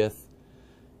with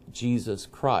Jesus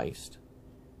Christ,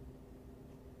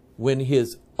 when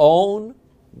his own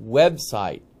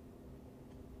website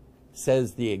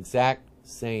says the exact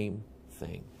same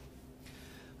thing?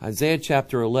 Isaiah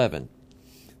chapter 11.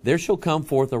 There shall come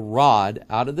forth a rod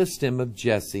out of the stem of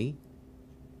Jesse,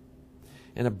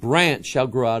 and a branch shall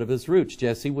grow out of his roots.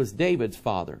 Jesse was David's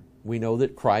father. We know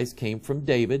that Christ came from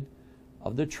David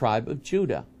of the tribe of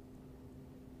Judah.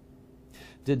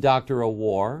 Did Dr.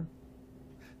 O'War?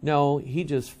 No, he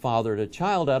just fathered a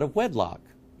child out of wedlock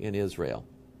in Israel.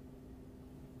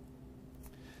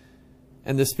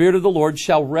 And the Spirit of the Lord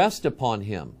shall rest upon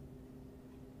him.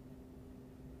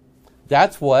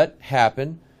 That's what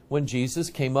happened when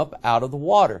Jesus came up out of the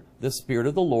water. The Spirit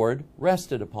of the Lord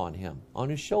rested upon him, on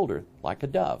his shoulder, like a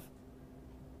dove.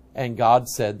 And God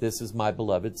said, this is my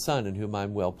beloved Son, in whom I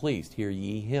am well pleased. Hear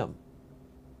ye him.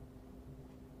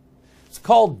 It's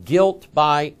called guilt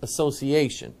by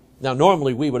association. Now,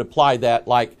 normally we would apply that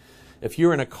like if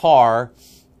you're in a car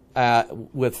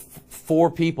with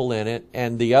 4 people in it,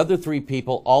 and the other 3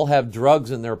 people all have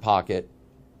drugs in their pocket,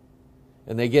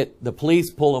 and the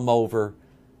police pull them over,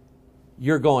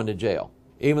 you're going to jail.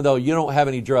 Even though you don't have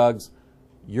any drugs,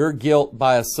 you're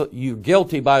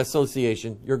guilty by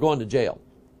association, you're going to jail.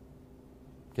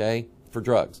 Okay? For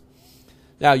drugs.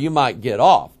 Now, you might get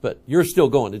off, but you're still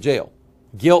going to jail.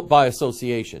 Guilt by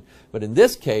association. But in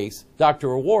this case,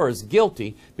 Dr. O'War is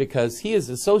guilty because he is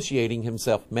associating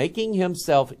himself, making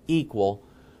himself equal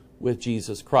with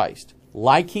Jesus Christ.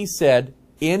 Like he said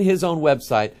in his own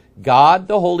website, God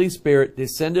the Holy Spirit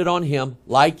descended on him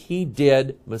like he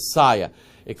did Messiah.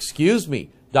 Excuse me,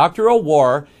 Dr.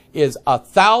 O'War is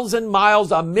 1,000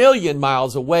 miles, 1,000,000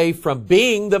 miles away from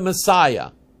being the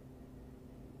Messiah.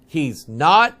 He's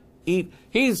not,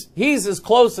 he's as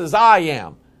close as I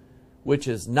am, which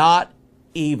is not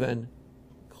even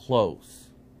close.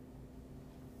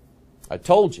 I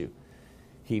told you,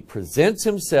 he presents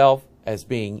himself as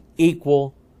being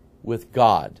equal with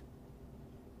God.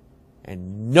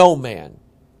 And no man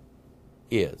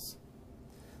is.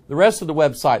 The rest of the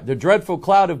website, the dreadful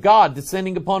cloud of God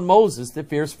descending upon Moses, the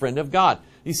fierce friend of God.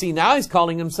 You see, now he's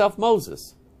calling himself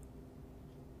Moses.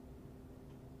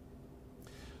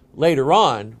 Later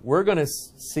on, we're going to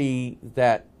see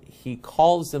that he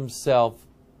calls himself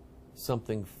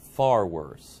something far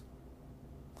worse.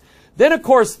 Then, of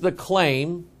course, the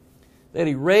claim that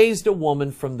he raised a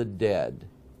woman from the dead.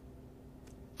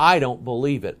 I don't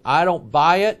believe it. I don't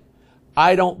buy it.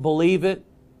 I don't believe it.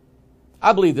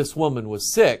 I believe this woman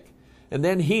was sick, and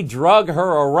then he drug her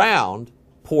around,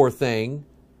 poor thing,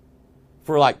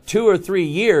 for like 2 or 3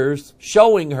 years,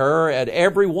 showing her at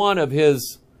every one of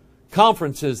his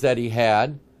conferences that he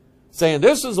had, saying,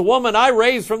 this is a woman I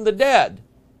raised from the dead.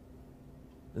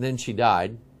 And then she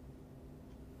died.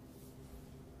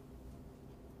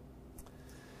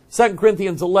 2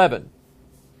 Corinthians 11.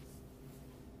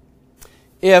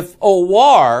 If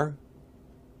Owar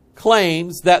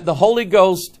claims that the Holy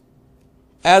Ghost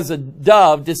as a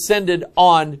dove descended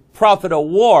on Prophet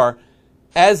Owar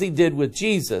as he did with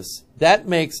Jesus, that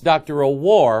makes Dr.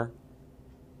 Owar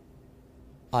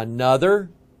another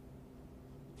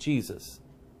Jesus.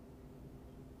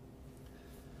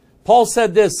 Paul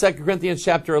said this, 2 Corinthians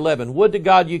chapter 11, would to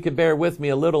God you could bear with me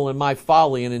a little in my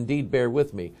folly, and indeed bear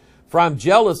with me. For I am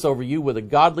jealous over you with a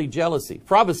godly jealousy.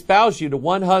 For I have espoused you to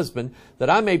one husband, that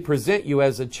I may present you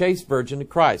as a chaste virgin to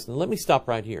Christ. And let me stop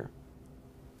right here.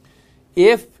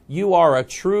 If you are a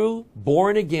true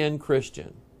born-again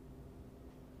Christian,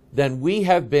 then we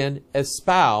have been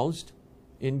espoused,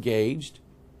 engaged,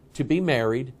 to be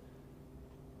married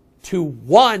to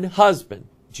one husband,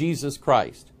 Jesus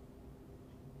Christ.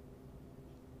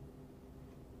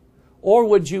 Or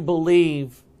would you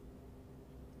believe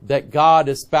that God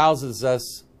espouses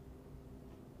us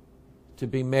to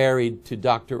be married to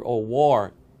Dr.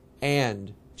 Owar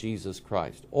and Jesus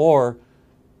Christ? Or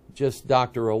just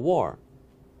Dr. Owar?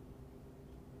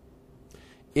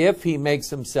 If he makes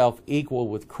himself equal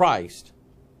with Christ,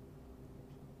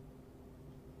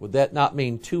 would that not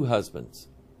mean 2 husbands?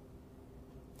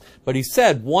 But he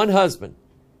said one husband,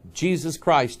 Jesus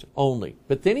Christ only.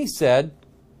 But then he said,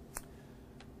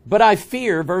 but I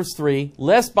fear, verse 3,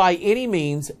 lest by any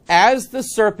means, as the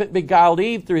serpent beguiled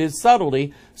Eve through his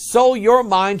subtlety, so your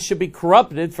mind should be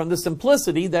corrupted from the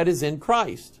simplicity that is in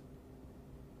Christ.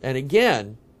 And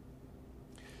again,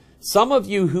 some of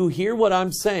you who hear what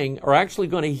I'm saying are actually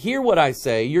going to hear what I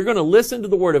say. You're going to listen to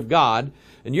the Word of God,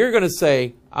 and you're going to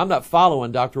say, I'm not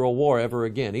following Dr. Owar ever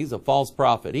again. He's a false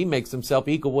prophet. He makes himself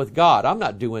equal with God. I'm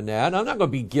not doing that. I'm not going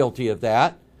to be guilty of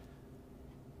that.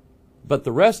 But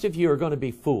the rest of you are going to be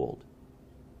fooled.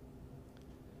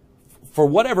 For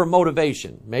whatever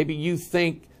motivation. Maybe you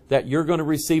think that you're going to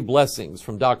receive blessings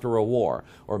from Dr. Owar.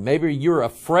 Or maybe you're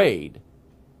afraid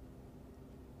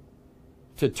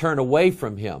to turn away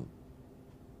from him.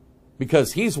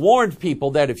 Because he's warned people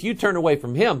that if you turn away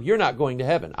from him, you're not going to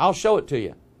heaven. I'll show it to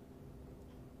you.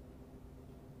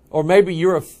 Or maybe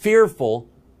you're fearful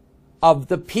of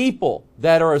the people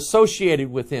that are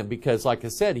associated with him, because like I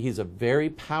said, he's a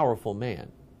very powerful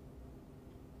man.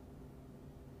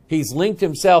 He's linked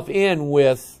himself in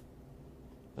with,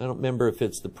 I don't remember if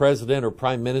it's the president or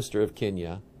prime minister of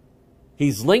Kenya.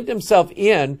 He's linked himself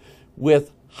in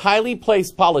with highly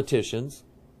placed politicians.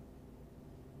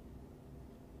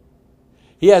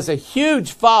 He has a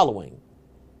huge following.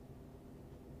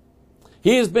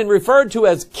 He has been referred to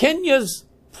as Kenya's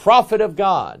prophet of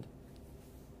God.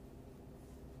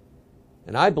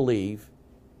 And I believe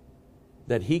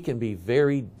that he can be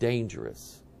very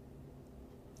dangerous.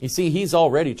 You see, he's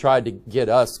already tried to get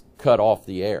us cut off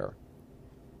the air.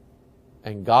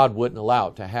 And God wouldn't allow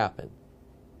it to happen.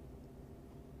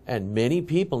 And many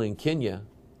people in Kenya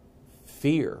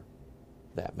fear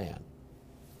that man.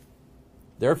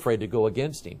 They're afraid to go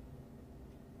against him.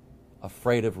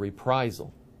 Afraid of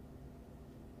reprisal.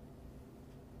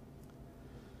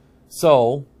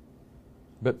 So,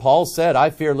 but Paul said, I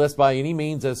fear lest by any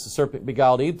means as the serpent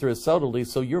beguiled Eve through his subtlety,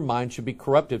 so your mind should be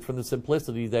corrupted from the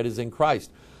simplicity that is in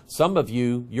Christ. Some of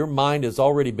you, your mind has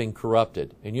already been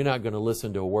corrupted, and you're not going to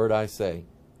listen to a word I say.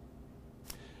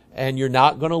 And you're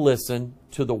not going to listen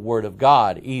to the Word of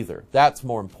God either. That's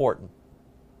more important.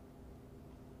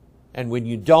 And when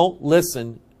you don't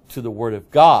listen to the Word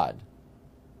of God,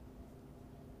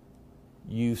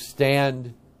 you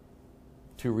stand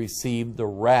to receive the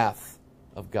wrath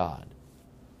of God.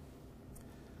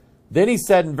 Then he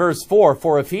said in verse 4,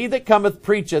 for if he that cometh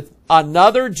preacheth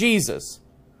another Jesus,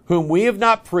 whom we have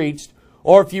not preached,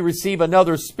 or if ye receive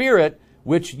another spirit,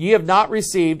 which ye have not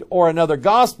received, or another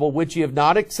gospel, which ye have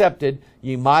not accepted,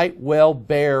 ye might well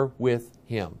bear with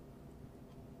him.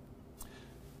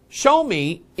 Show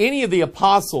me any of the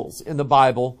apostles in the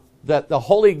Bible that the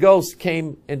Holy Ghost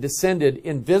came and descended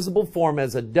in visible form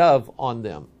as a dove on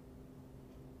them.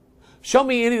 Show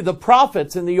me any of the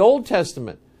prophets in the Old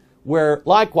Testament where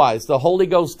likewise the Holy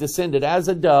Ghost descended as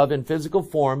a dove in physical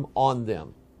form on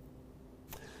them.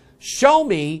 Show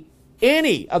me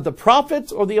any of the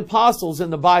prophets or the apostles in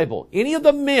the Bible, any of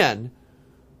the men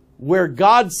where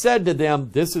God said to them,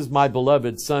 "This is my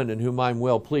beloved Son in whom I am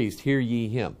well pleased, hear ye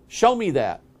him." Show me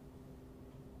that.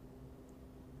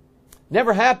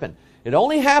 Never happened. It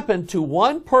only happened to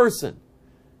one person,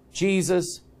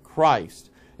 Jesus Christ.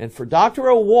 And for Dr.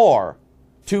 O'War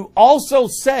to also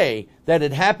say that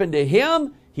it happened to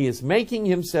him, he is making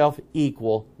himself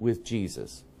equal with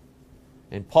Jesus.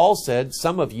 And Paul said,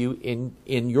 some of you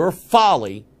in your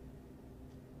folly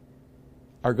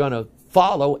are going to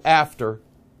follow after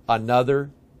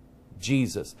another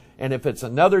Jesus. And if it's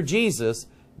another Jesus,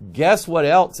 guess what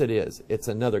else it is? It's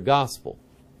another gospel.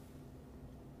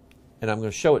 And I'm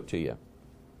going to show it to you.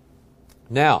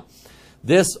 Now,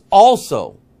 this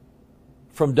also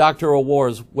from Dr.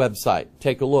 O'War's website.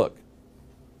 Take a look.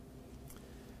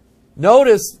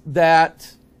 Notice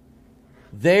that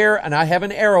there, and I have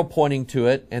an arrow pointing to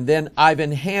it, and then I've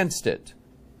enhanced it.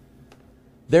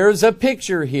 There's a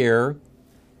picture here.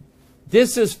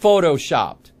 This is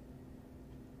photoshopped.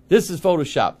 This is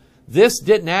photoshopped. This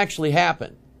didn't actually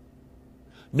happen.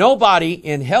 Nobody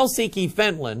in Helsinki,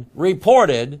 Finland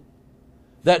reported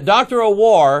that Dr.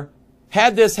 O'War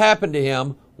had this happen to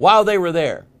him while they were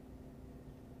there.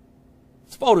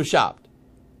 It's photoshopped.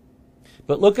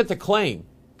 But look at the claim.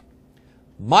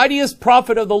 Mightiest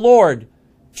prophet of the Lord,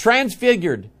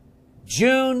 transfigured,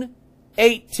 June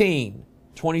 18,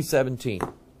 2017.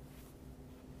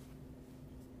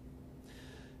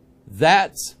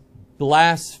 That's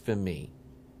blasphemy.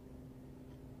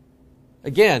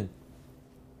 Again,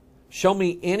 show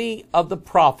me any of the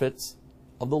prophets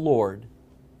of the Lord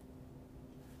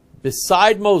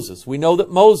beside Moses. We know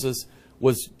that Moses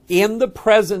was in the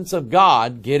presence of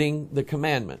God getting the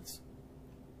commandments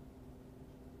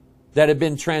that had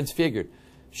been transfigured.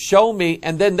 Show me,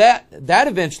 and then that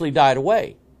eventually died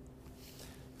away.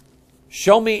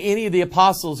 Show me any of the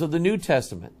apostles of the New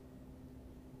Testament.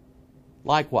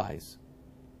 Likewise,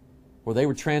 where they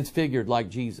were transfigured like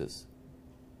Jesus.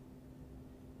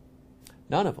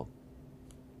 None of them.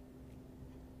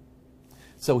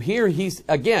 So here he's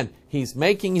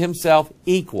making himself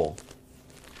equal.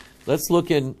 Let's look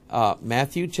in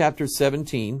Matthew chapter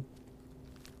 17.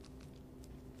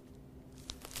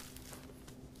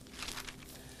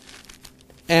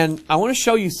 And I want to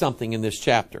show you something in this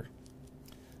chapter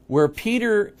where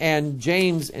Peter and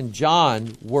James and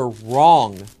John were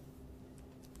wrong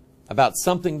about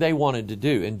something they wanted to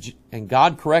do, and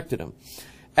God corrected them.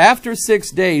 After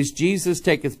 6 days, Jesus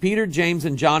taketh Peter, James,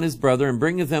 and John his brother, and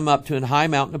bringeth them up to an high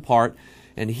mountain apart.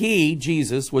 And he,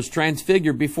 Jesus, was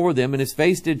transfigured before them, and his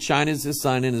face did shine as the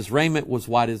sun, and his raiment was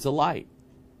white as the light.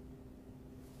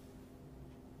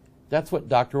 That's what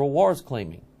Dr. O'War is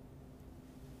claiming.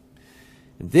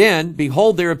 And then,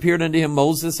 behold, there appeared unto him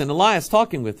Moses and Elias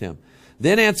talking with him.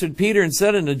 Then answered Peter and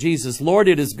said unto Jesus, Lord,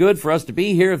 it is good for us to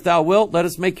be here. If thou wilt, let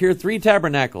us make here 3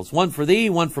 tabernacles, one for thee,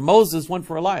 one for Moses, one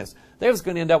for Elias. They was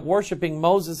going to end up worshiping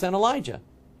Moses and Elijah.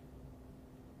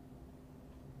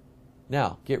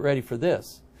 Now, get ready for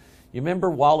this. You remember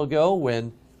a while ago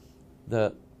when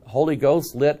the Holy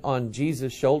Ghost lit on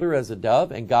Jesus' shoulder as a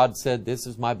dove, and God said, This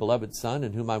is my beloved Son,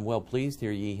 in whom I'm well pleased,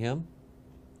 hear ye him?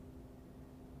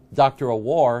 Dr.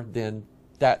 O'War, then,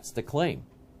 that's the claim.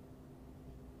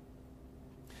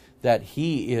 That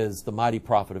he is the mighty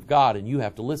prophet of God, and you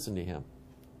have to listen to him.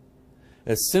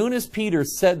 As soon as Peter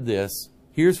said this,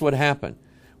 here's what happened.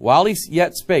 While he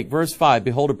yet spake, verse 5,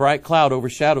 behold, a bright cloud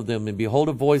overshadowed them, and behold,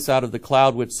 a voice out of the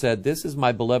cloud which said, This is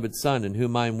my beloved Son, in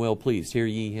whom I am well pleased. Hear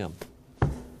ye him.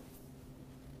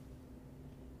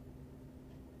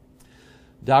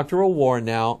 Dr. O'War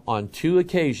now, on 2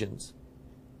 occasions,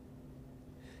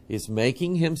 is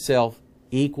making himself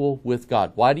equal with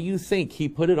God. Why do you think he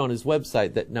put it on his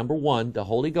website that, number 1, the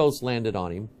Holy Ghost landed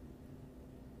on him?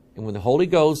 And when the Holy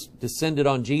Ghost descended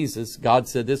on Jesus, God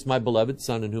said, This is my beloved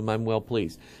Son in whom I'm well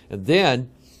pleased. And then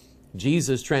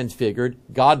Jesus transfigured.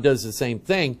 God does the same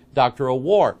thing. Dr.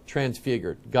 O'War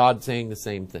transfigured. God saying the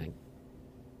same thing.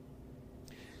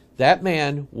 That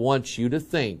man wants you to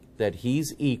think that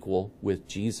he's equal with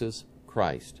Jesus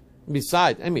Christ.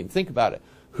 Besides, think about it.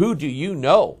 Who do you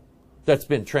know that's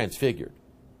been transfigured?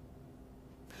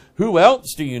 Who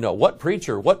else do you know? What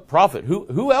preacher? What prophet?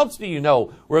 Who else do you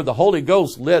know where the Holy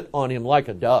Ghost lit on him like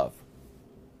a dove?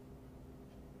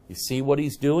 You see what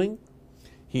he's doing?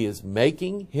 He is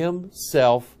making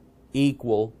himself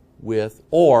equal with,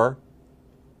 or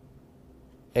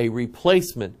a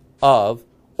replacement of,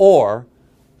 or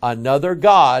another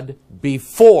God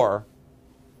before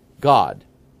God.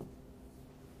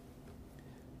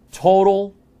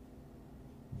 Total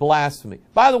blasphemy.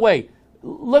 By the way,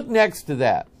 look next to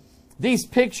that. These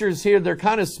pictures here, they're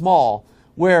kind of small,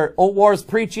 where Owar's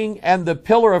preaching and the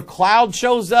pillar of cloud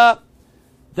shows up.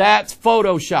 That's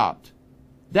photoshopped.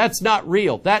 That's not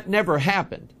real. That never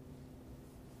happened.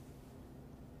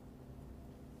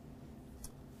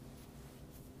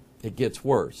 It gets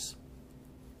worse.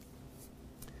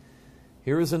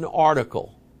 Here is an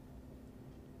article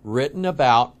written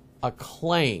about a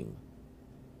claim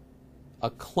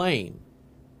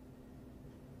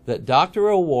that Dr.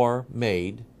 Owar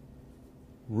made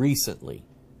recently.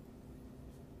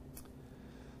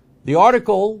 The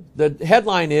article, the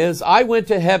headline is, "I went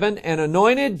to heaven and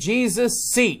anointed Jesus'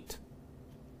 seat."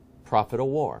 Prophet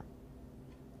Owar.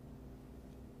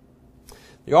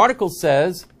 The article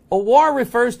says, Owar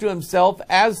refers to himself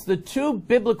as the two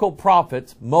biblical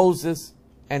prophets, Moses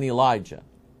and Elijah.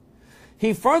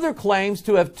 He further claims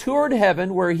to have toured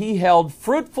heaven where he held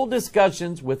fruitful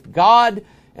discussions with God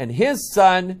and His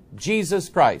Son, Jesus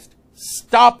Christ.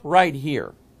 Stop right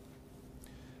here.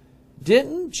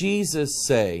 Didn't Jesus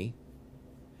say,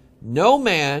 "No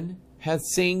man hath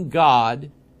seen God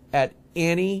at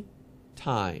any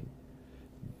time"?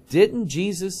 Didn't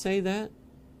Jesus say that?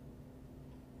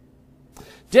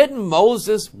 Didn't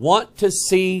Moses want to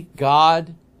see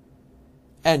God?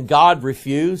 And God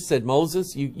refused, said,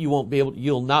 "Moses, you won't be able,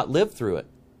 you'll not live through it."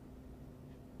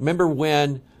 Remember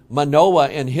when Manoah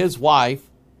and his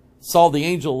wife saw the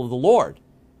angel of the Lord?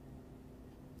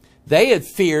 They had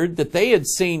feared that they had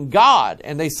seen God,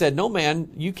 and they said, "No man,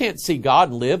 you can't see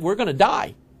God and live. We're going to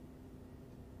die."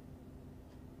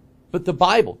 But the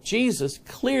Bible, Jesus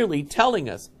clearly telling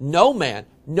us, no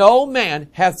man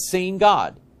hath seen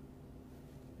God.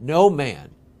 No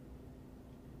man.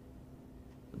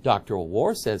 Dr.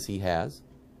 Owar says he has.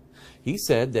 He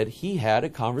said that he had a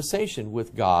conversation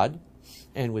with God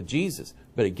and with Jesus.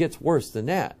 But it gets worse than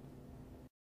that.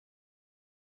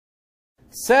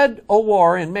 Said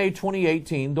Owar in May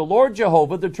 2018, "The Lord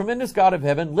Jehovah, the tremendous God of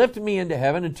heaven, lifted me into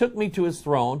heaven and took me to His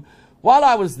throne. While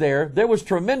I was there was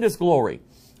tremendous glory.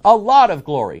 A lot of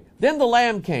glory. Then the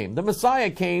Lamb came, the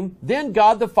Messiah came. Then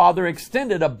God the Father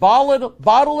extended a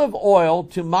bottle of oil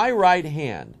to my right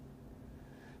hand.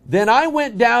 Then I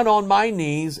went down on my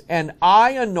knees and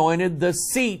I anointed the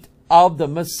seat of the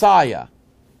Messiah."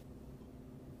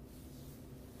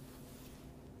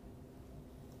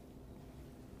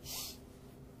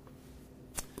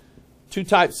 Two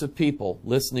types of people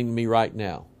listening to me right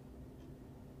now.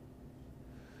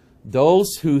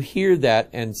 Those who hear that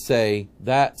and say,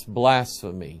 "That's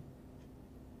blasphemy.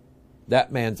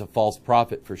 That man's a false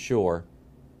prophet for sure."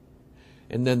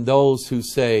 And then those who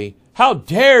say, "How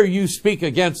dare you speak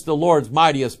against the Lord's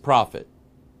mightiest prophet?"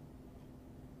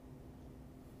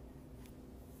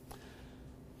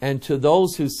 And to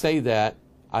those who say that,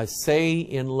 I say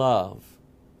in love,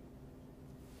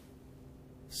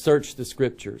 search the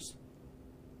Scriptures,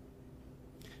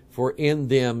 for in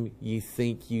them ye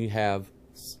think ye have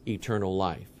eternal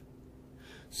life.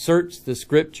 Search the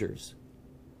Scriptures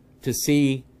to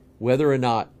see whether or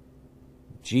not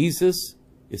Jesus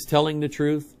is telling the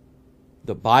truth,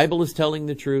 the Bible is telling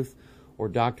the truth, or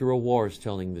Dr. Owar is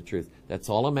telling the truth. That's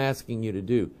all I'm asking you to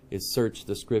do, is search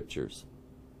the Scriptures.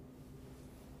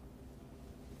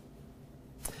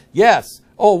 Yes,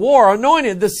 Owar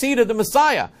anointed the seat of the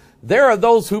Messiah. There are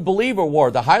those who believe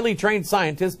Owar, the highly trained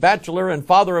scientist, bachelor, and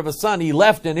father of a son he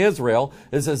left in Israel,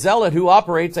 is a zealot who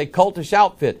operates a cultish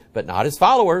outfit, but not his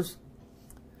followers.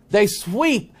 They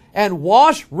sweep and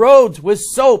wash roads with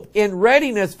soap in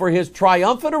readiness for his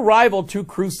triumphant arrival to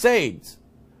crusades.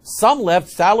 Some left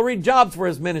salaried jobs for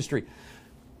his ministry.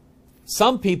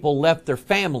 Some people left their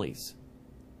families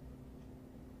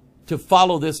to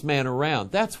follow this man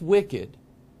around. That's wicked.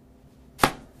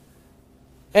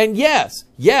 And yes,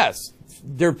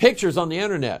 there are pictures on the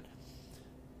internet.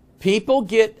 People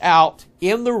get out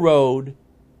in the road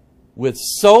with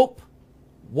soap,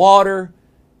 water,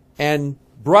 and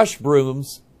brush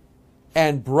brooms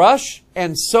and brush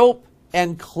and soap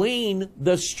and clean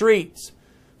the streets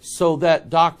so that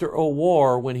Dr.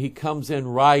 Owar, when he comes in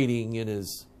riding in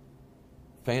his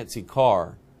fancy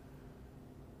car,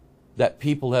 that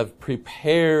people have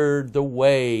prepared the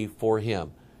way for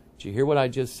him. Did you hear what I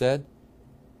just said?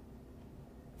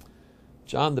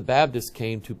 John the Baptist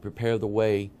came to prepare the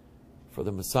way for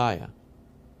the Messiah.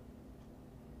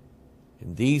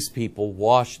 And these people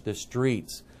washed the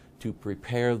streets to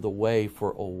prepare the way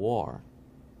for Owar.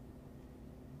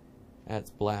 That's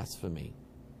blasphemy.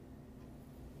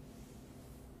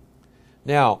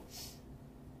 Now,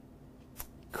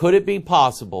 could it be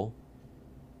possible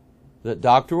that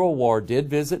Dr. O'War did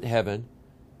visit heaven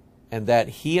and that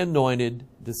he anointed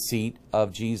the seat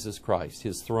of Jesus Christ,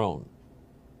 his throne?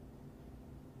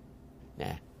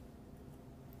 Nah.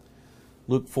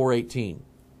 Luke 4:18.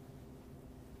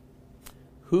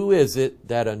 Who is it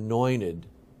that anointed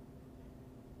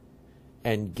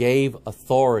and gave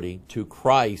authority to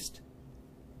Christ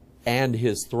and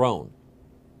his throne?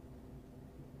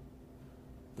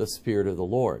 The Spirit of the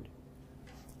Lord.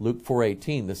 Luke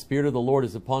 4:18. The Spirit of the Lord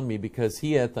is upon me, because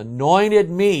he hath anointed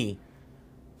me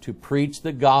to preach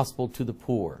the gospel to the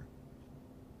poor.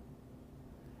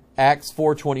 Acts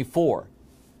 4:24.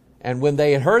 And when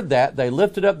they had heard that, they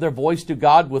lifted up their voice to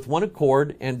God with one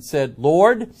accord and said,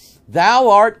 Lord, thou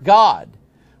art God,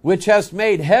 which hast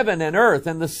made heaven and earth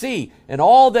and the sea and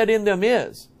all that in them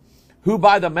is, who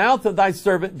by the mouth of thy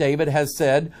servant David has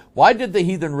said, why did the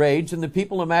heathen rage and the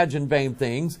people imagine vain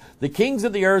things? The kings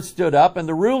of the earth stood up, and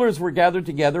the rulers were gathered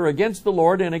together against the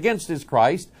Lord and against his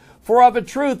Christ. For of a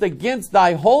truth against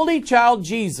thy holy child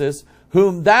Jesus,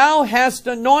 whom thou hast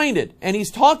anointed. And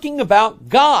he's talking about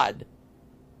God.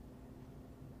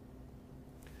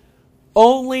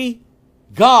 Only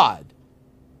God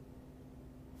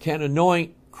can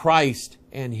anoint Christ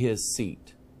and his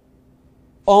seat.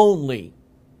 Only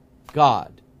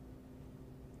God.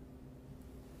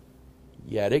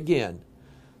 Yet again,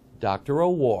 Dr.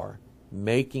 O'War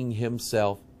making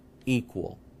himself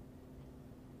equal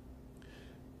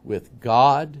with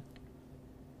God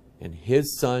and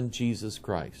his Son, Jesus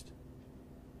Christ.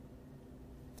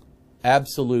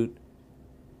 Absolute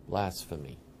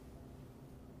blasphemy.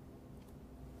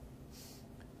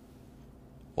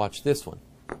 Watch this one.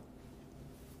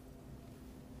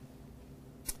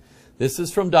 This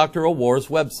is from Dr. O'War's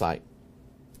website.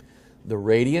 The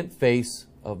radiant face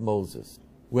of Moses.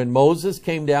 When Moses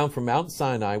came down from Mount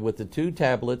Sinai with the 2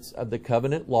 tablets of the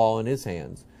covenant law in his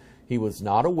hands, he was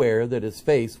not aware that his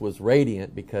face was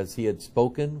radiant, because he had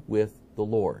spoken with the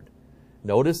Lord.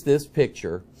 Notice this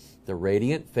picture, the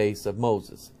radiant face of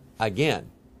Moses.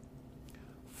 Again,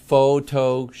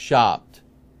 photoshopped.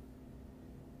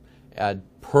 A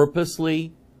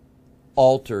purposely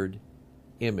altered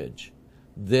image.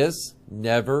 This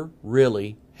never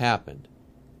really happened.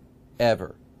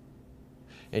 Ever.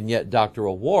 And yet Dr.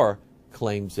 O'War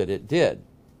claims that it did.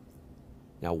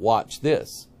 Now watch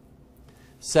this.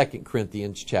 2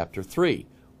 Corinthians chapter 3.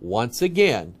 Once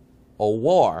again,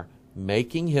 O'War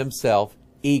making himself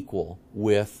equal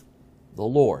with the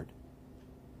Lord.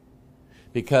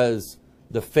 Because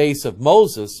the face of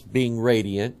Moses being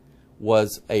radiant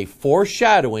was a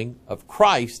foreshadowing of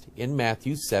Christ in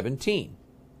Matthew 17.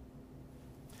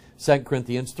 2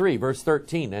 Corinthians 3, verse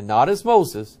 13. And not as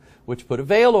Moses, which put a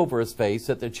veil over his face,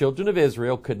 that the children of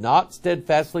Israel could not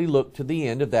steadfastly look to the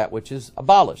end of that which is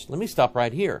abolished. Let me stop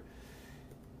right here.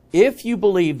 If you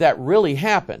believe that really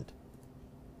happened,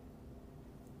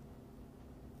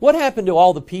 what happened to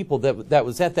all the people that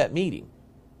was at that meeting?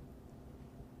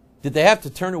 Did they have to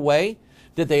turn away?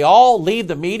 Did they all leave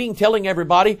the meeting telling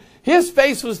everybody, his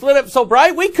face was lit up so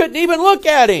bright we couldn't even look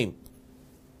at him?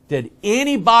 Did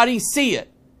anybody see it?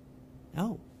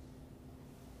 No.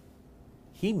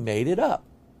 He made it up.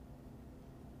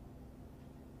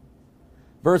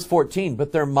 Verse 14,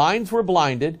 but their minds were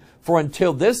blinded, for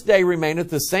until this day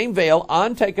remaineth the same veil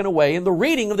untaken away in the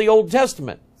reading of the Old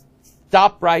Testament.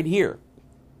 Stop right here.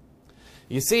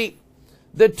 You see,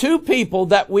 the 2 people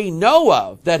that we know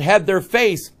of that had their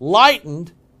face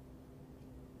lightened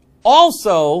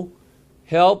also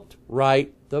helped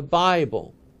write the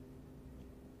Bible.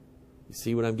 You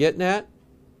see what I'm getting at?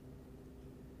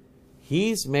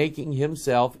 He's making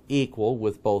himself equal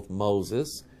with both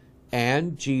Moses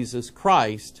and Jesus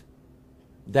Christ.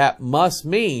 That must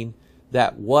mean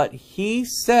that what he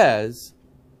says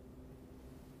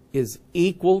is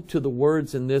equal to the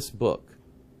words in this book.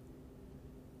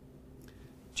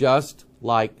 Just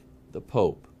like the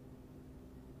Pope.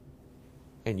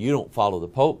 And you don't follow the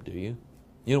Pope, do you?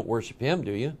 You don't worship him,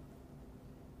 do you?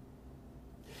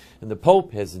 And the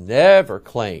Pope has never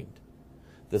claimed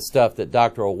the stuff that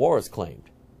Dr. O'War has claimed.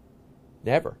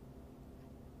 Never.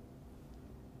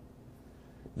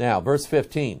 Now, verse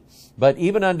 15. But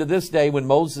even unto this day, when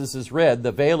Moses is read,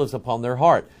 the veil is upon their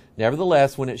heart.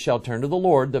 Nevertheless, when it shall turn to the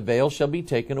Lord, the veil shall be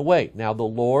taken away. Now, the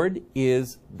Lord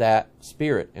is that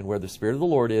Spirit. And where the Spirit of the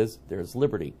Lord is, there is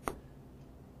liberty.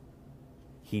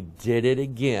 He did it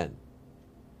again.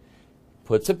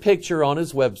 Puts a picture on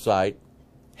his website,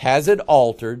 has it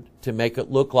altered to make it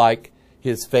look like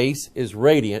his face is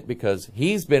radiant because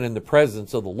he's been in the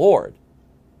presence of the Lord.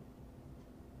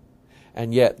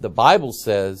 And yet the Bible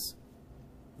says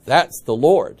That's the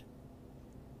Lord.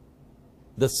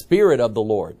 The Spirit of the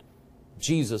Lord,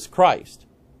 Jesus Christ.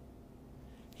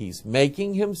 He's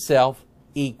making himself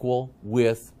equal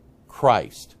with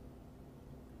Christ.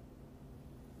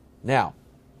 Now,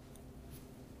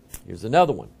 here's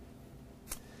another one.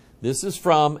 This is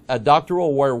from a Dr.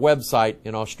 O'War website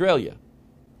in Australia.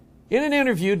 In an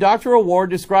interview, Dr. O'War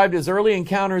described his early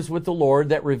encounters with the Lord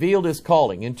that revealed his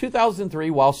calling. In 2003,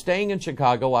 while staying in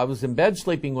Chicago, I was in bed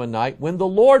sleeping one night when the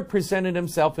Lord presented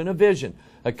himself in a vision,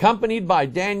 accompanied by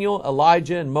Daniel,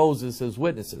 Elijah, and Moses as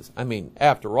witnesses. I mean,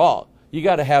 after all, you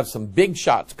got to have some big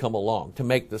shots come along to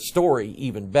make the story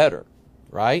even better,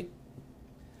 right?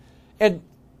 And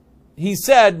he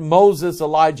said Moses,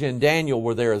 Elijah, and Daniel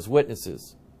were there as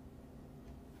witnesses.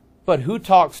 But who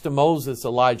talks to Moses,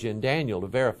 Elijah, and Daniel to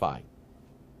verify?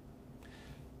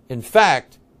 In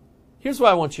fact, here's what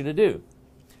I want you to do.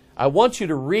 I want you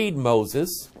to read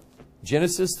Moses,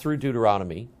 Genesis through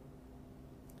Deuteronomy.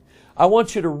 I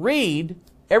want you to read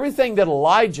everything that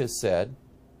Elijah said,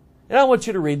 and I want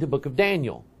you to read the book of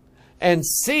Daniel and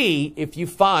see if you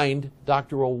find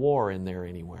Dr. O'War in there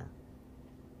anywhere.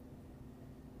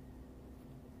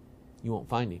 You won't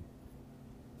find him.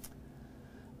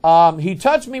 He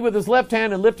touched me with his left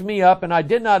hand and lifted me up, and I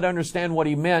did not understand what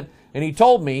he meant. And he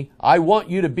told me, I want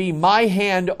you to be my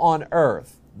hand on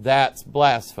earth. That's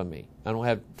blasphemy. I don't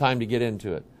have time to get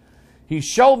into it. He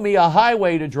showed me a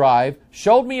highway to drive,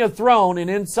 showed me a throne,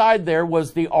 and inside there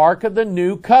was the Ark of the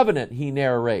New Covenant, he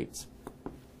narrates.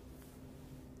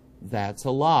 That's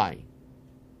a lie.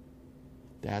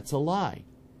 That's a lie.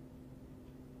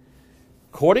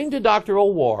 According to Dr.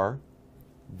 O'War,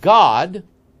 God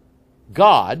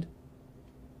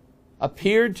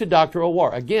appeared to Dr.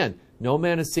 O'War. Again, no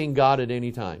man has seen God at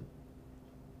any time.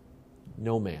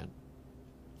 No man.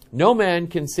 No man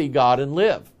can see God and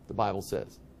live, the Bible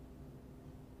says.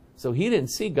 So he didn't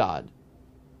see God.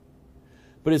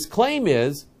 But his claim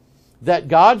is that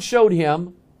God showed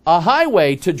him a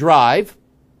highway to drive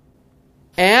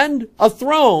and a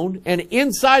throne, and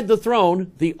inside the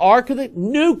throne, the Ark of the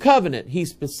New Covenant. He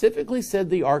specifically said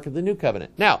the Ark of the New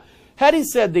Covenant. Now, had he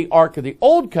said the Ark of the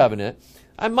Old Covenant,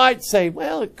 I might say,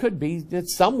 well, it could be.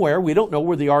 It's somewhere. We don't know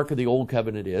where the Ark of the Old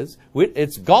Covenant is.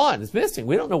 It's gone. It's missing.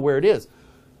 We don't know where it is.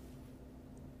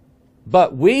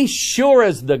 But we sure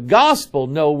as the gospel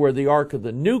know where the Ark of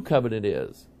the New Covenant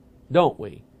is, don't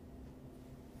we?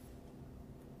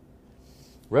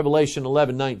 Revelation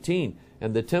 11:19,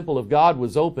 and the temple of God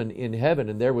was open in heaven,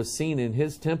 and there was seen in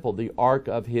his temple the ark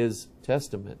of his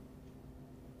testament.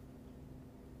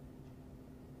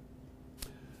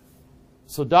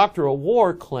 So Dr.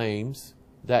 O'War claims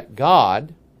that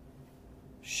God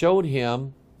showed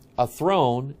him a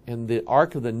throne and the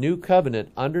Ark of the New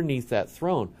Covenant underneath that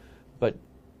throne. But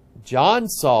John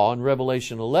saw in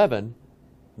Revelation 11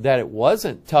 that it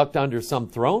wasn't tucked under some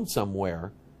throne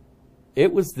somewhere.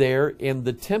 It was there in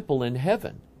the temple in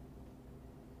heaven.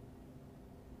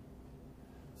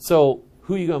 So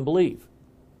who are you going to believe?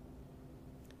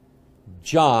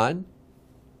 John,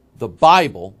 the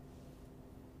Bible,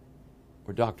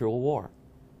 or Dr. O'War?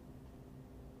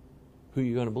 Who are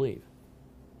you going to believe?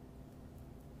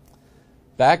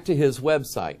 Back to his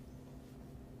website.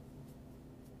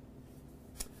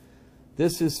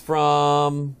 This is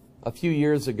from a few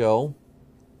years ago.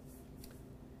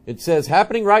 It says,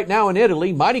 happening right now in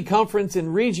Italy, Mighty Conference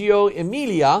in Reggio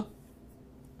Emilia,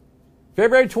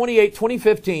 February 28,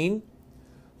 2015.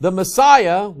 The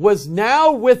Messiah was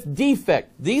now with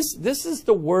defect. This is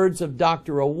the words of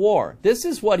Dr. O'War. This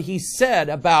is what he said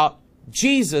about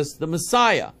Jesus, the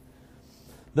Messiah.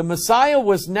 The Messiah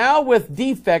was now with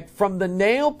defect from the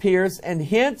nail pierce, and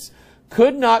hence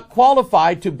could not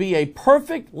qualify to be a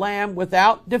perfect lamb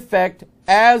without defect,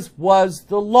 as was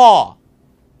the law.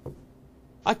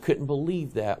 I couldn't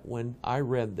believe that when I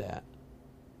read that.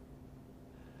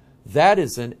 That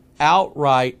is an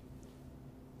outright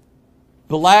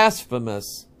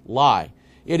blasphemous lie.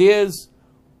 It is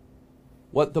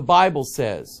what the Bible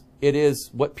says. It is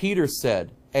what Peter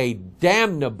said, a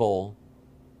damnable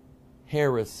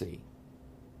heresy.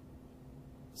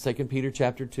 2 Peter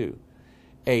chapter 2.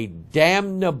 A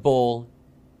damnable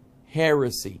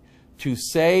heresy. To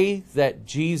say that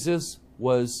Jesus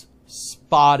was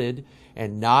spotted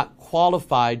and not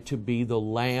qualified to be the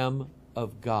Lamb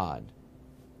of God.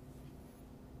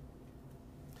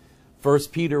 1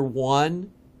 Peter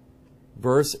 1,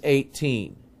 verse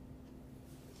 18.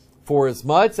 For as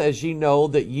much as ye know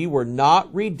that ye were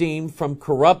not redeemed from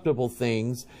corruptible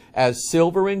things, as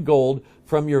silver and gold,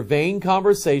 from your vain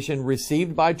conversation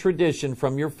received by tradition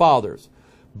from your fathers,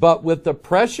 but with the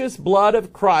precious blood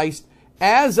of Christ,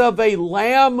 as of a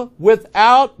lamb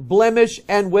without blemish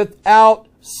and without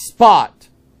spot,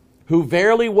 who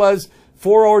verily was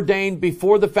foreordained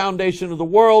before the foundation of the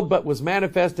world, but was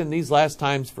manifest in these last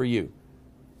times for you.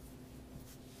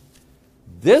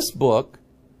 This book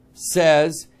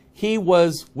says he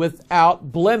was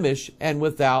without blemish and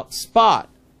without spot.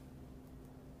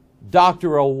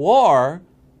 Dr. O'War,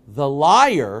 the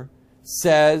liar,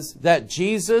 says that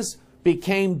Jesus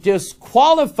became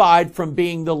disqualified from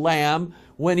being the lamb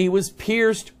when he was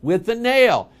pierced with the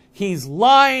nail. He's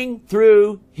lying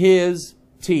through his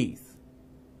teeth.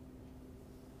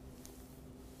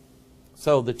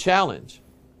 So the challenge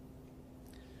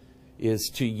is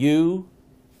to you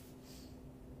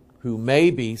who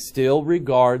maybe still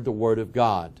regard the Word of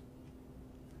God.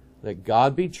 Let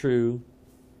God be true,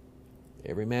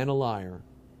 every man a liar.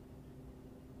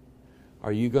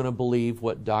 Are you going to believe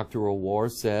what Dr. O'War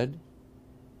said?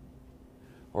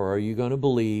 Or are you going to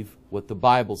believe what the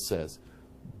Bible says?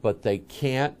 But they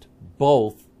can't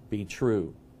both be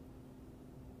true.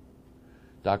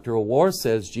 Dr. O'War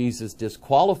says Jesus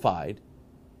disqualified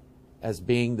as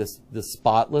being the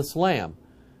spotless lamb.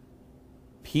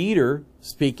 Peter,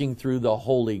 speaking through the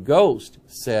Holy Ghost,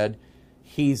 said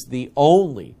he's the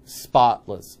only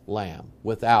spotless lamb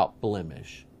without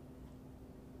blemish.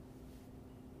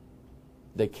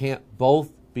 They can't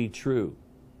both be true.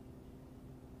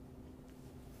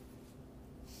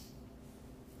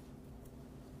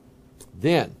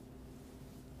 Then,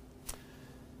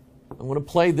 I'm going to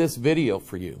play this video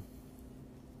for you.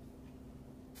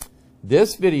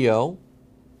 This video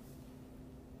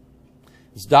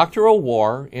is Dr.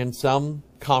 O'War in some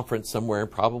conference somewhere,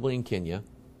 probably in Kenya,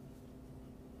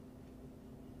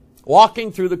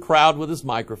 walking through the crowd with his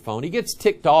microphone. He gets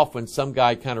ticked off when some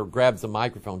guy kind of grabs the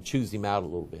microphone, chews him out a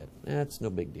little bit. That's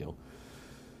no big deal.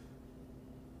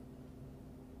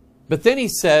 But then he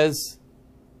says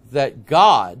that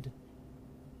God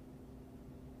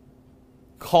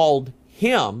called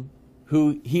him,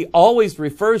 who he always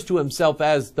refers to himself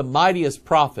as the mightiest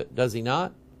prophet, does he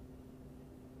not?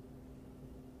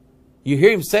 You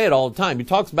hear him say it all the time. He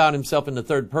talks about himself in the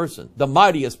third person. The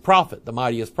mightiest prophet, the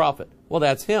mightiest prophet. Well,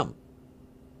 that's him.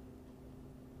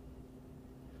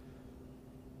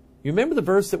 You remember the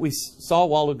verse that we saw a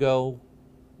while ago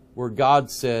where God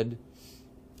said,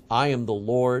 I am the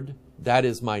Lord, that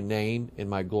is my name, and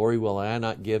my glory will I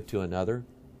not give to another?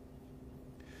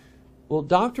 Well,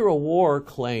 Dr. O'War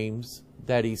claims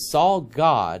that he saw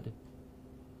God,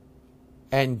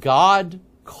 and God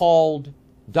called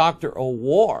Dr.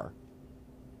 O'War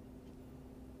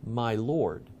my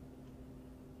Lord.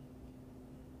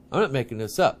 I'm not making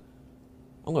this up.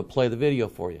 I'm going to play the video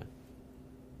for you.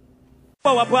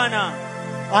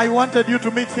 I wanted you to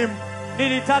meet him.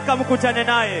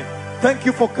 Thank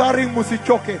you for carrying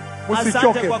musichoke.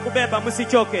 Musichoke.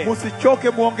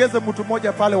 Musichoke, muongeze mtu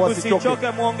moja pale wasichoke.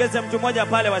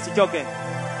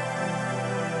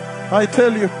 I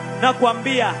tell you,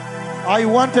 I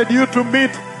wanted you to meet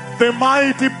the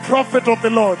mighty prophet of the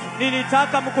Lord.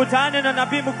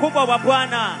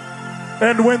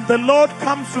 And when the Lord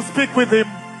comes to speak with him,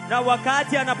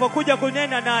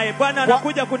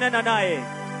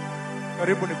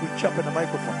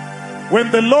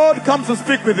 when the Lord comes to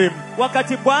speak with him, the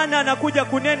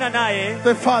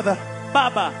Father,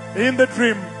 in the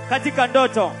dream,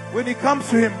 when he comes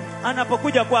to him,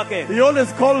 he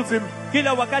always calls him, he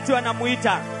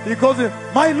calls him,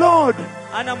 my Lord.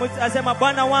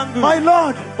 My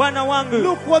Lord,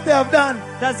 look what they have done.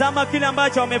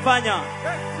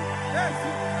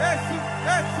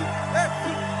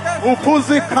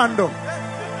 Upuzi kando.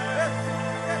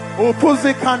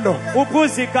 Upuzi kando.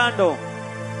 Upuzi kando.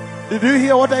 Did you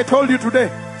hear what I told you today?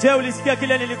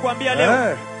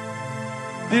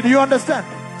 Did you understand?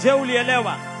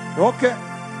 Okay.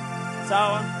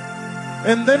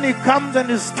 And then he comes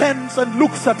and he stands and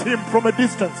looks at him from a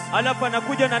distance.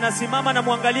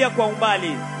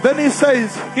 Then he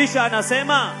says,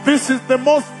 this is the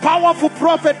most powerful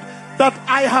prophet that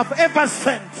I have ever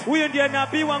sent.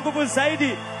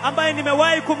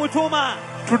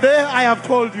 Today I have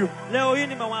told you.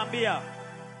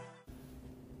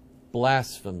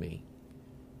 Blasphemy.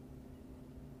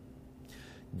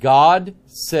 God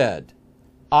said,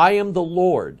 I am the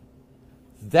Lord.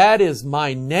 That is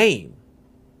my name.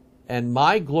 And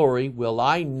my glory will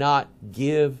I not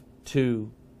give to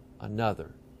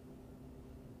another.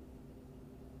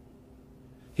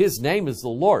 His name is the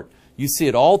Lord. You see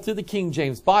it all through the King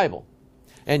James Bible.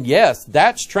 And yes,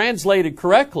 that's translated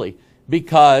correctly,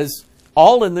 because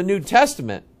all in the New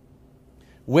Testament,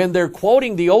 when they're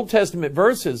quoting the Old Testament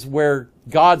verses where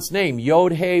God's name,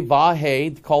 Yod-He,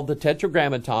 Vah-He, called the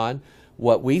Tetragrammaton,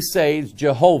 what we say is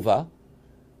Jehovah.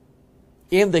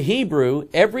 In the Hebrew,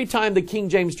 every time the King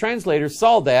James translators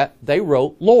saw that, they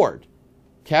wrote Lord.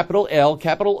 Capital L,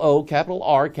 capital O, capital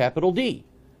R, capital D.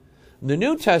 The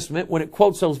New Testament, when it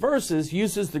quotes those verses,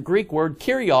 uses the Greek word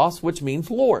Kyrios, which means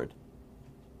Lord.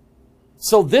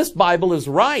 So this Bible is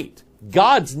right.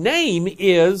 God's name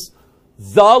is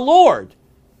the Lord.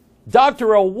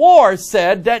 Dr. O'War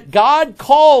said that God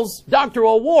calls Dr.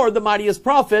 O'War, the mightiest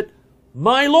prophet,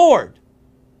 my Lord.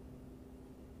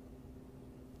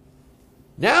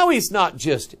 Now he's not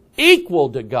just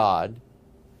equal to God,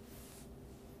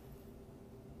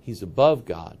 he's above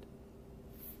God.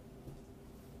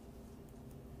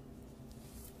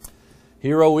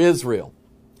 Hear, O Israel,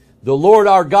 the Lord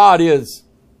our God is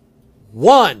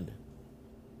one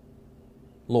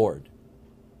Lord.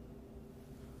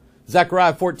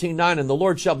 Zechariah 14:9, and the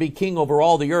Lord shall be king over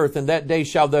all the earth, and that day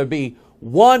shall there be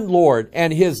one Lord,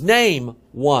 and his name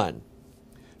one.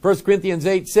 1 Corinthians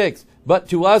 8:6, but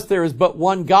to us there is but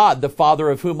one God, the Father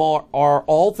of whom are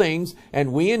all things,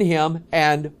 and we in him,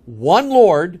 and one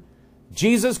Lord,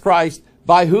 Jesus Christ,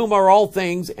 by whom are all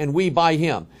things, and we by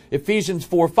him. Ephesians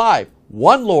 4:5,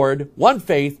 one Lord, one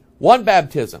faith, one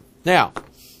baptism. Now,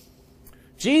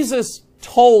 Jesus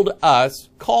told us,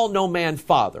 call no man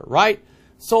father, right?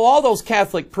 So all those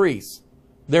Catholic priests,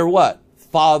 they're what?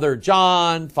 Father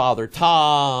John, Father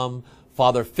Tom,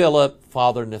 Father Philip,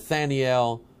 Father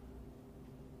Nathaniel.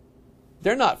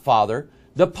 They're not father.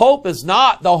 The Pope is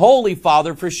not the Holy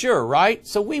Father for sure, right?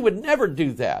 So we would never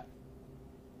do that.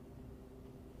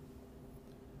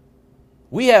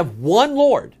 We have one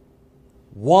Lord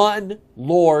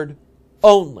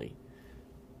only.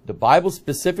 The Bible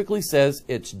specifically says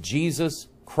it's Jesus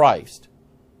Christ.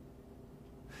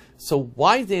 So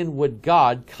why then would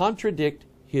God contradict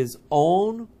his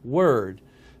own word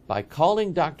by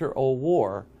calling Dr.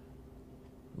 O'War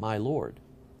my Lord?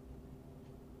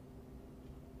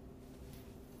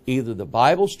 Either the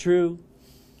Bible's true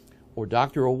or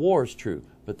Dr. O'War's true,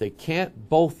 but they can't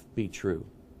both be true.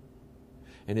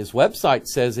 And his website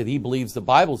says that he believes the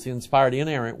Bible is the inspired,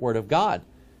 inerrant Word of God.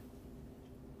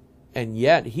 And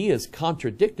yet he has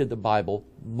contradicted the Bible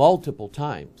multiple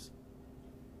times.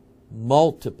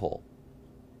 Multiple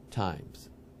times.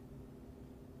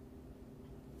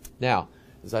 Now,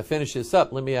 as I finish this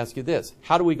up, let me ask you this.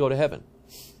 How do we go to heaven?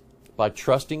 By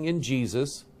trusting in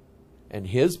Jesus and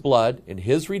his blood and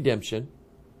his redemption.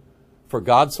 For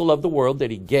God so loved the world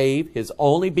that he gave his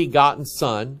only begotten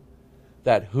Son,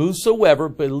 that whosoever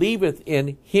believeth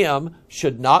in him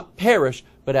should not perish,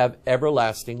 but have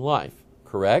everlasting life.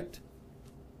 Correct?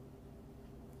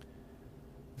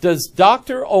 Does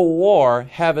Dr. O'War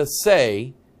have a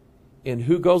say in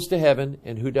who goes to heaven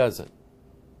and who doesn't?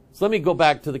 So let me go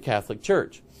back to the Catholic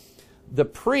Church. The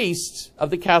priests of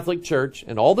the Catholic Church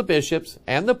and all the bishops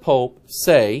and the Pope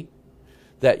say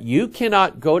that you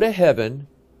cannot go to heaven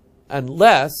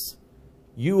unless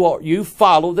you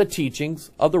follow the teachings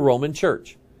of the Roman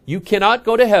Church. You cannot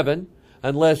go to heaven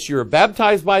unless you're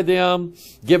baptized by them,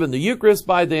 given the Eucharist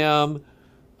by them,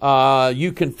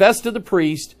 you confess to the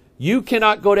priest. You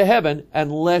cannot go to heaven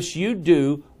unless you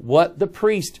do what the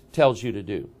priest tells you to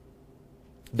do.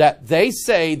 That they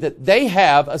say that they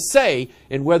have a say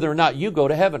in whether or not you go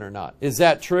to heaven or not. Is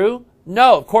that true?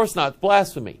 No, of course not. It's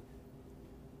blasphemy.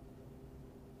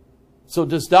 So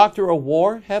does Dr.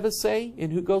 O'War have a say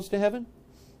in who goes to heaven?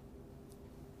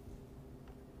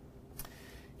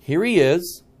 Here he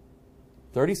is,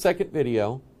 30-second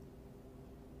video,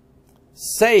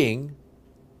 saying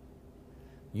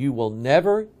you will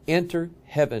never enter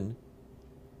heaven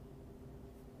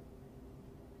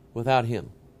without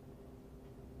him.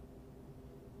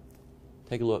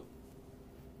 Take a look.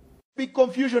 Big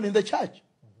confusion in the church.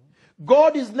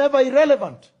 God is never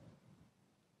irrelevant.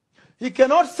 He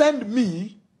cannot send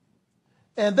me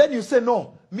and then you say,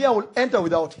 no, me, I will enter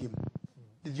without him.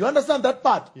 Did you understand that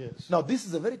part? Yes. Now, this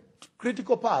is a very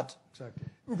critical part. Exactly.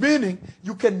 Meaning,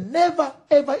 you can never,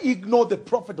 ever ignore the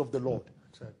prophet of the Lord.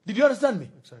 Exactly. Did you understand me?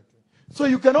 Exactly. So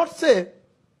you cannot say,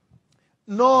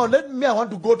 no, I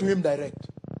want to go to him direct.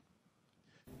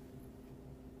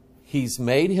 He's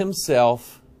made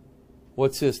himself,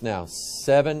 what's this now,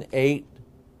 7, 8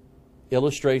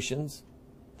 illustrations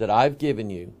that I've given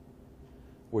you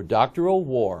where Dr.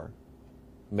 O'War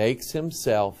makes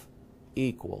himself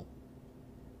equal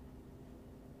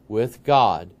with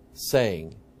God,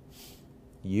 saying,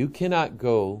 you cannot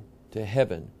go to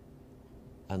heaven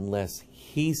unless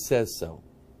he says so.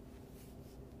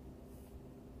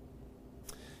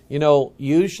 You know,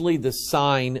 usually the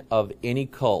sign of any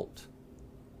cult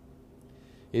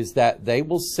is that they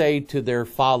will say to their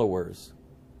followers,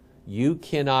 you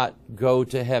cannot go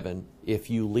to heaven if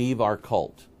you leave our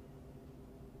cult.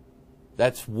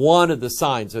 That's one of the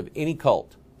signs of any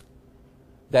cult.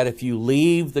 That if you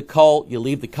leave the cult, you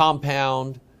leave the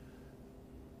compound,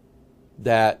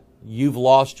 that you've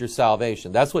lost your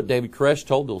salvation. That's what David Koresh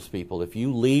told those people. If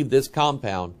you leave this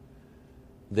compound,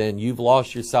 then you've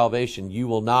lost your salvation. You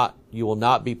will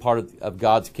not be part of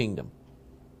God's kingdom.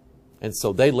 And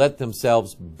so they let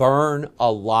themselves burn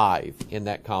alive in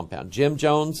that compound. Jim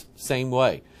Jones, same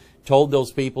way. Told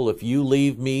those people, if you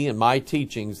leave me and my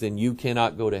teachings, then you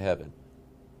cannot go to heaven.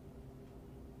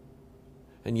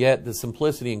 And yet the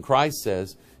simplicity in Christ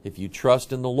says, if you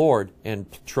trust in the Lord and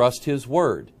trust His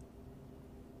Word,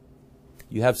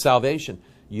 you have salvation.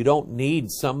 You don't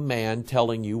need some man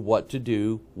telling you what to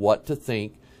do, what to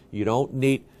think. You don't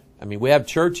need, we have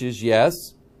churches,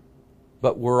 yes,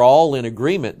 but we're all in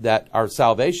agreement that our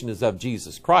salvation is of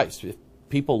Jesus Christ. If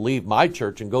people leave my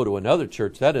church and go to another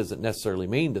church, that doesn't necessarily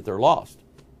mean that they're lost.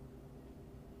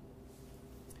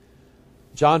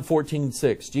 John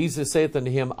 14:6, Jesus saith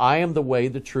unto him, I am the way,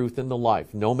 the truth, and the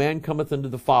life. No man cometh unto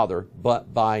the Father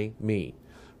but by me.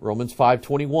 Romans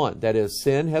 5:21, that as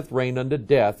sin hath reigned unto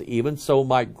death, even so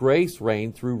might grace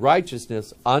reign through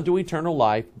righteousness unto eternal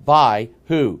life by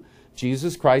who?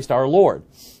 Jesus Christ our Lord.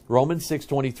 Romans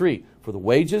 6:23, for the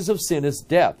wages of sin is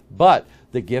death, but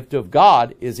the gift of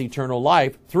God is eternal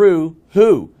life through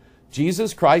who?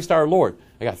 Jesus Christ our Lord.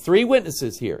 I got 3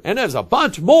 witnesses here, and there's a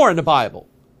bunch more in the Bible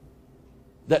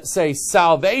that say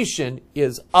salvation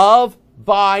is of,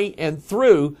 by, and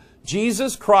through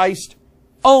Jesus Christ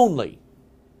only.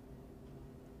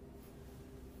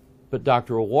 But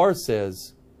Dr. O'War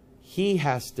says he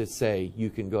has to say you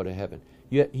can go to heaven.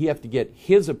 You have to get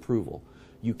his approval.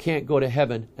 You can't go to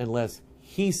heaven unless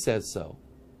he says so.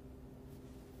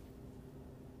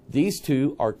 These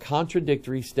two are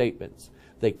contradictory statements.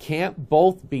 They can't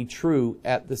both be true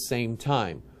at the same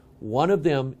time. One of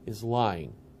them is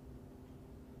lying.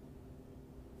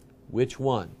 Which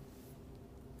one?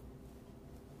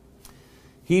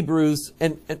 Hebrews,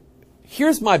 and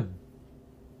here's my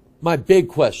big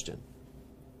question.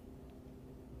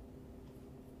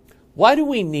 Why do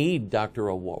we need Dr.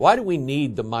 O'War? Why do we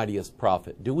need the mightiest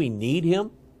prophet? Do we need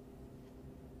him?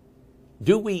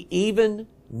 Do we even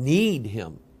need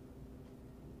him?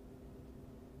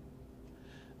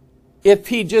 If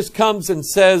he just comes and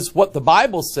says what the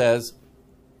Bible says,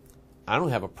 I don't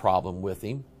have a problem with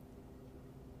him.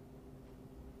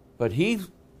 But he's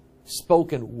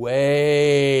spoken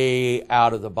way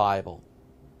out of the Bible,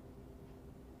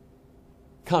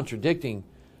 contradicting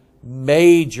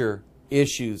major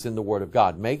issues in the Word of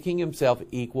God, making himself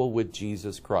equal with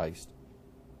Jesus Christ.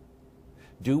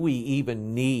 Do we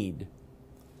even need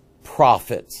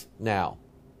prophets now?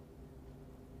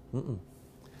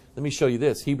 Let me show you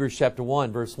this. Hebrews chapter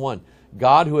 1, verse 1.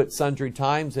 God, who at sundry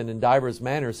times and in divers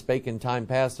manners spake in time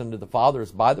past unto the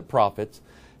fathers by the prophets,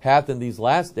 hath in these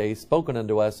last days spoken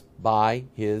unto us by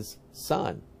his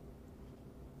Son,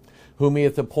 whom he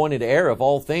hath appointed heir of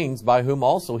all things, by whom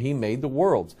also he made the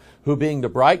worlds, who being the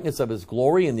brightness of his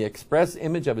glory and the express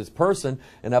image of his person,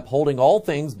 and upholding all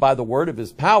things by the word of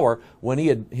his power, when he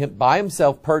had by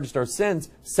himself purged our sins,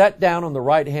 sat down on the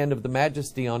right hand of the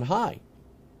majesty on high.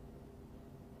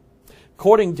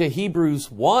 According to Hebrews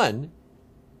 1,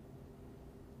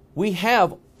 we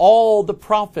have all the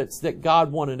prophets that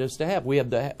God wanted us to have. We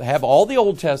have all the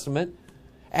Old Testament,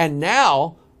 and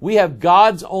now we have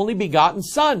God's only begotten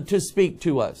Son to speak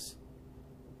to us.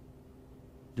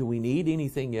 Do we need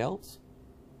anything else?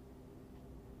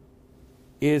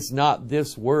 Is not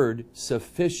this word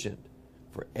sufficient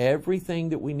for everything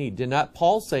that we need? Did not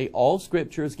Paul say all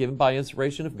Scripture is given by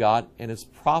inspiration of God and is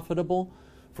profitable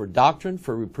for doctrine,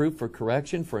 for reproof, for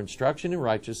correction, for instruction in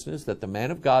righteousness, that the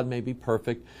man of God may be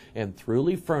perfect and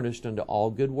thoroughly furnished unto all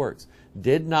good works?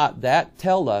 Did not that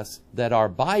tell us that our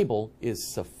Bible is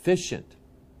sufficient,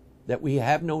 that we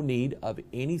have no need of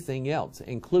anything else,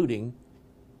 including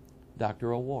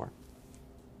Dr. O'War?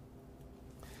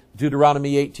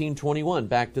 Deuteronomy 18:21,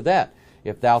 back to that.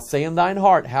 If thou say in thine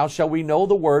heart, how shall we know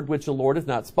the word which the Lord hath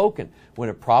not spoken? When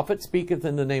a prophet speaketh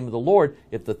in the name of the Lord,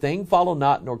 if the thing follow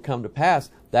not nor come to pass,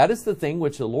 that is the thing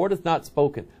which the Lord hath not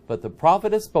spoken. But the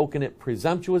prophet hath spoken it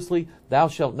presumptuously. Thou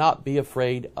shalt not be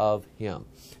afraid of him.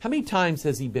 How many times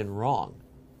has he been wrong?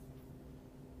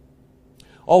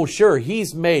 Oh, sure,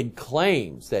 he's made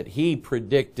claims that he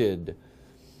predicted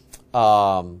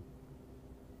the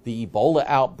Ebola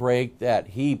outbreak, that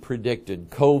he predicted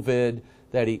COVID,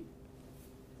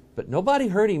 but nobody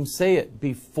heard him say it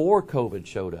before COVID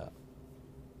showed up.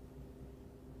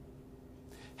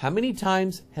 How many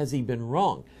times has he been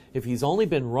wrong? If he's only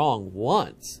been wrong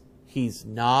once, he's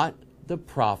not the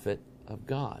prophet of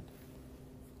God.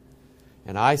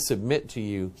 And I submit to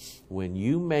you, when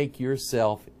you make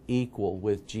yourself equal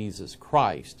with Jesus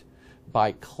Christ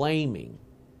by claiming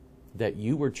that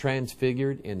you were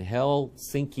transfigured in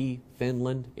Helsinki,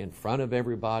 Finland, in front of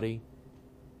everybody,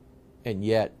 and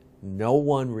yet no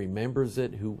one remembers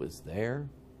it who was there,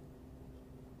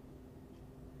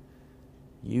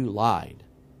 you lied.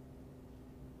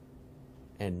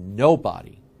 And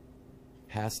nobody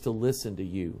has to listen to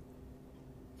you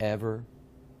ever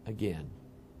again.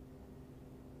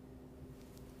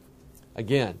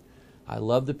 Again, I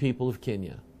love the people of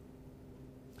Kenya.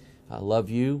 I love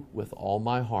you with all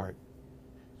my heart.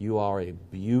 You are a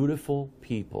beautiful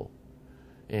people.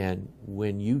 And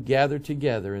when you gather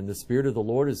together and the Spirit of the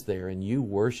Lord is there and you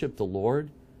worship the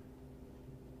Lord,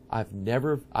 I've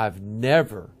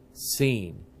never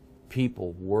seen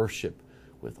people worship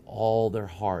with all their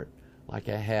heart like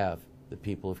I have the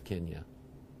people of Kenya.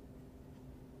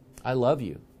 I love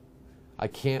you. I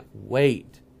can't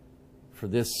wait for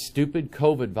this stupid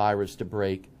COVID virus to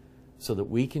break so that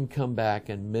we can come back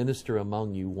and minister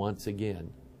among you once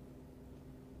again.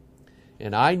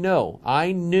 And I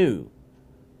knew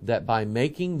that by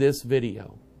making this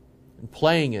video and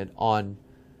playing it on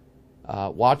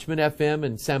Watchman FM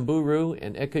and Samburu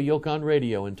and Ekayokan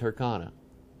Radio in Turkana,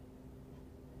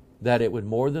 that it would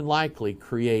more than likely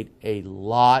create a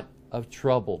lot of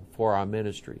trouble for our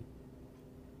ministry.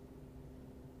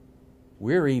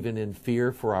 We're even in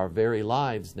fear for our very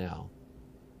lives now.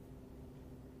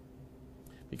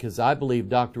 Because I believe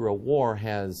Dr. O'War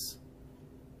has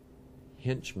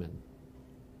henchmen,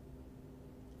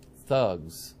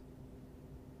 thugs,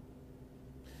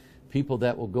 people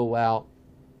that will go out,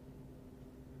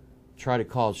 try to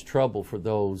cause trouble for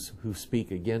those who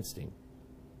speak against him.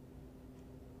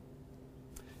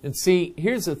 And see,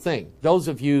 here's the thing. Those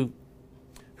of you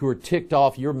who are ticked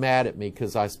off, you're mad at me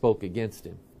because I spoke against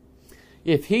him.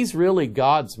 If he's really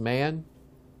God's man,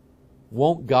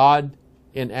 won't God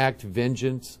enact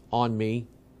vengeance on me?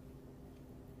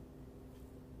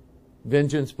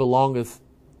 Vengeance belongeth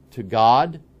to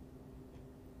God.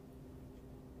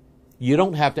 You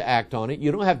don't have to act on it.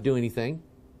 You don't have to do anything.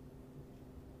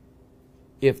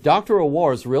 If Dr.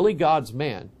 O'War is really God's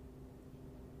man,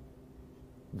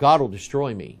 God will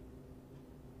destroy me.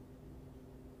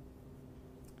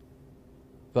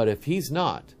 But if he's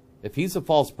not, if he's a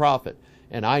false prophet,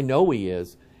 and I know he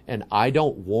is, and I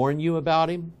don't warn you about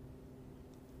him,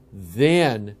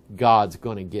 then God's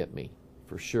going to get me,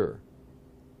 for sure.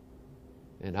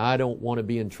 And I don't want to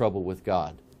be in trouble with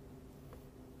God.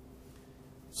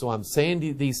 So I'm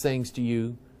saying these things to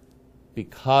you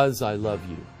because I love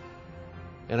you.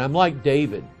 And I'm like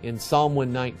David in Psalm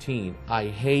 119. I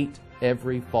hate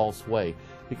every false way,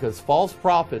 because false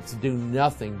prophets do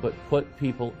nothing but put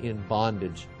people in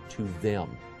bondage to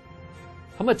them.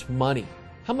 How much money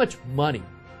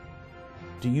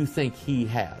do you think he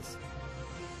has?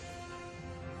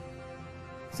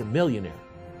 He's a millionaire.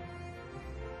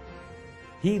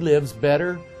 He lives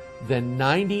better than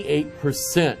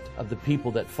 98% of the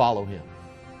people that follow him.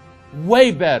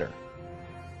 Way better.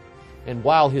 And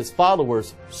while his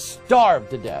followers starve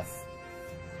to death,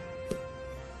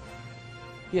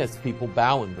 he has people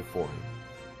bowing before him.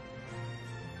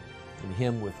 And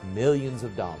him with millions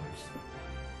of dollars.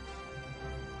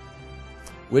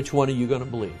 Which one are you going to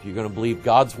believe? You're going to believe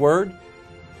God's word?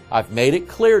 I've made it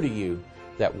clear to you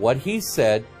that what he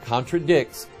said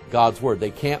contradicts God's word.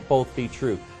 They can't both be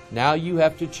true. Now you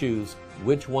have to choose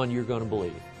which one you're going to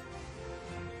believe.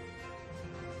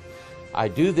 I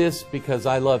do this because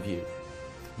I love you.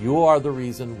 You are the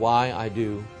reason why I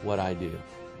do what I do.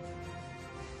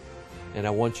 And I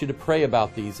want you to pray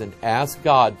about these and ask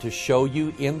God to show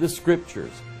you in the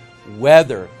Scriptures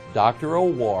whether Dr.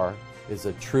 O'War is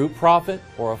a true prophet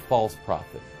or a false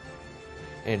prophet.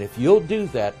 And if you'll do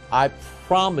that, I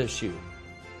promise you,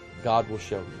 God will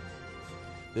show you.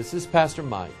 This is Pastor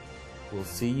Mike. We'll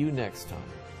see you next time.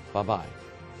 Bye-bye.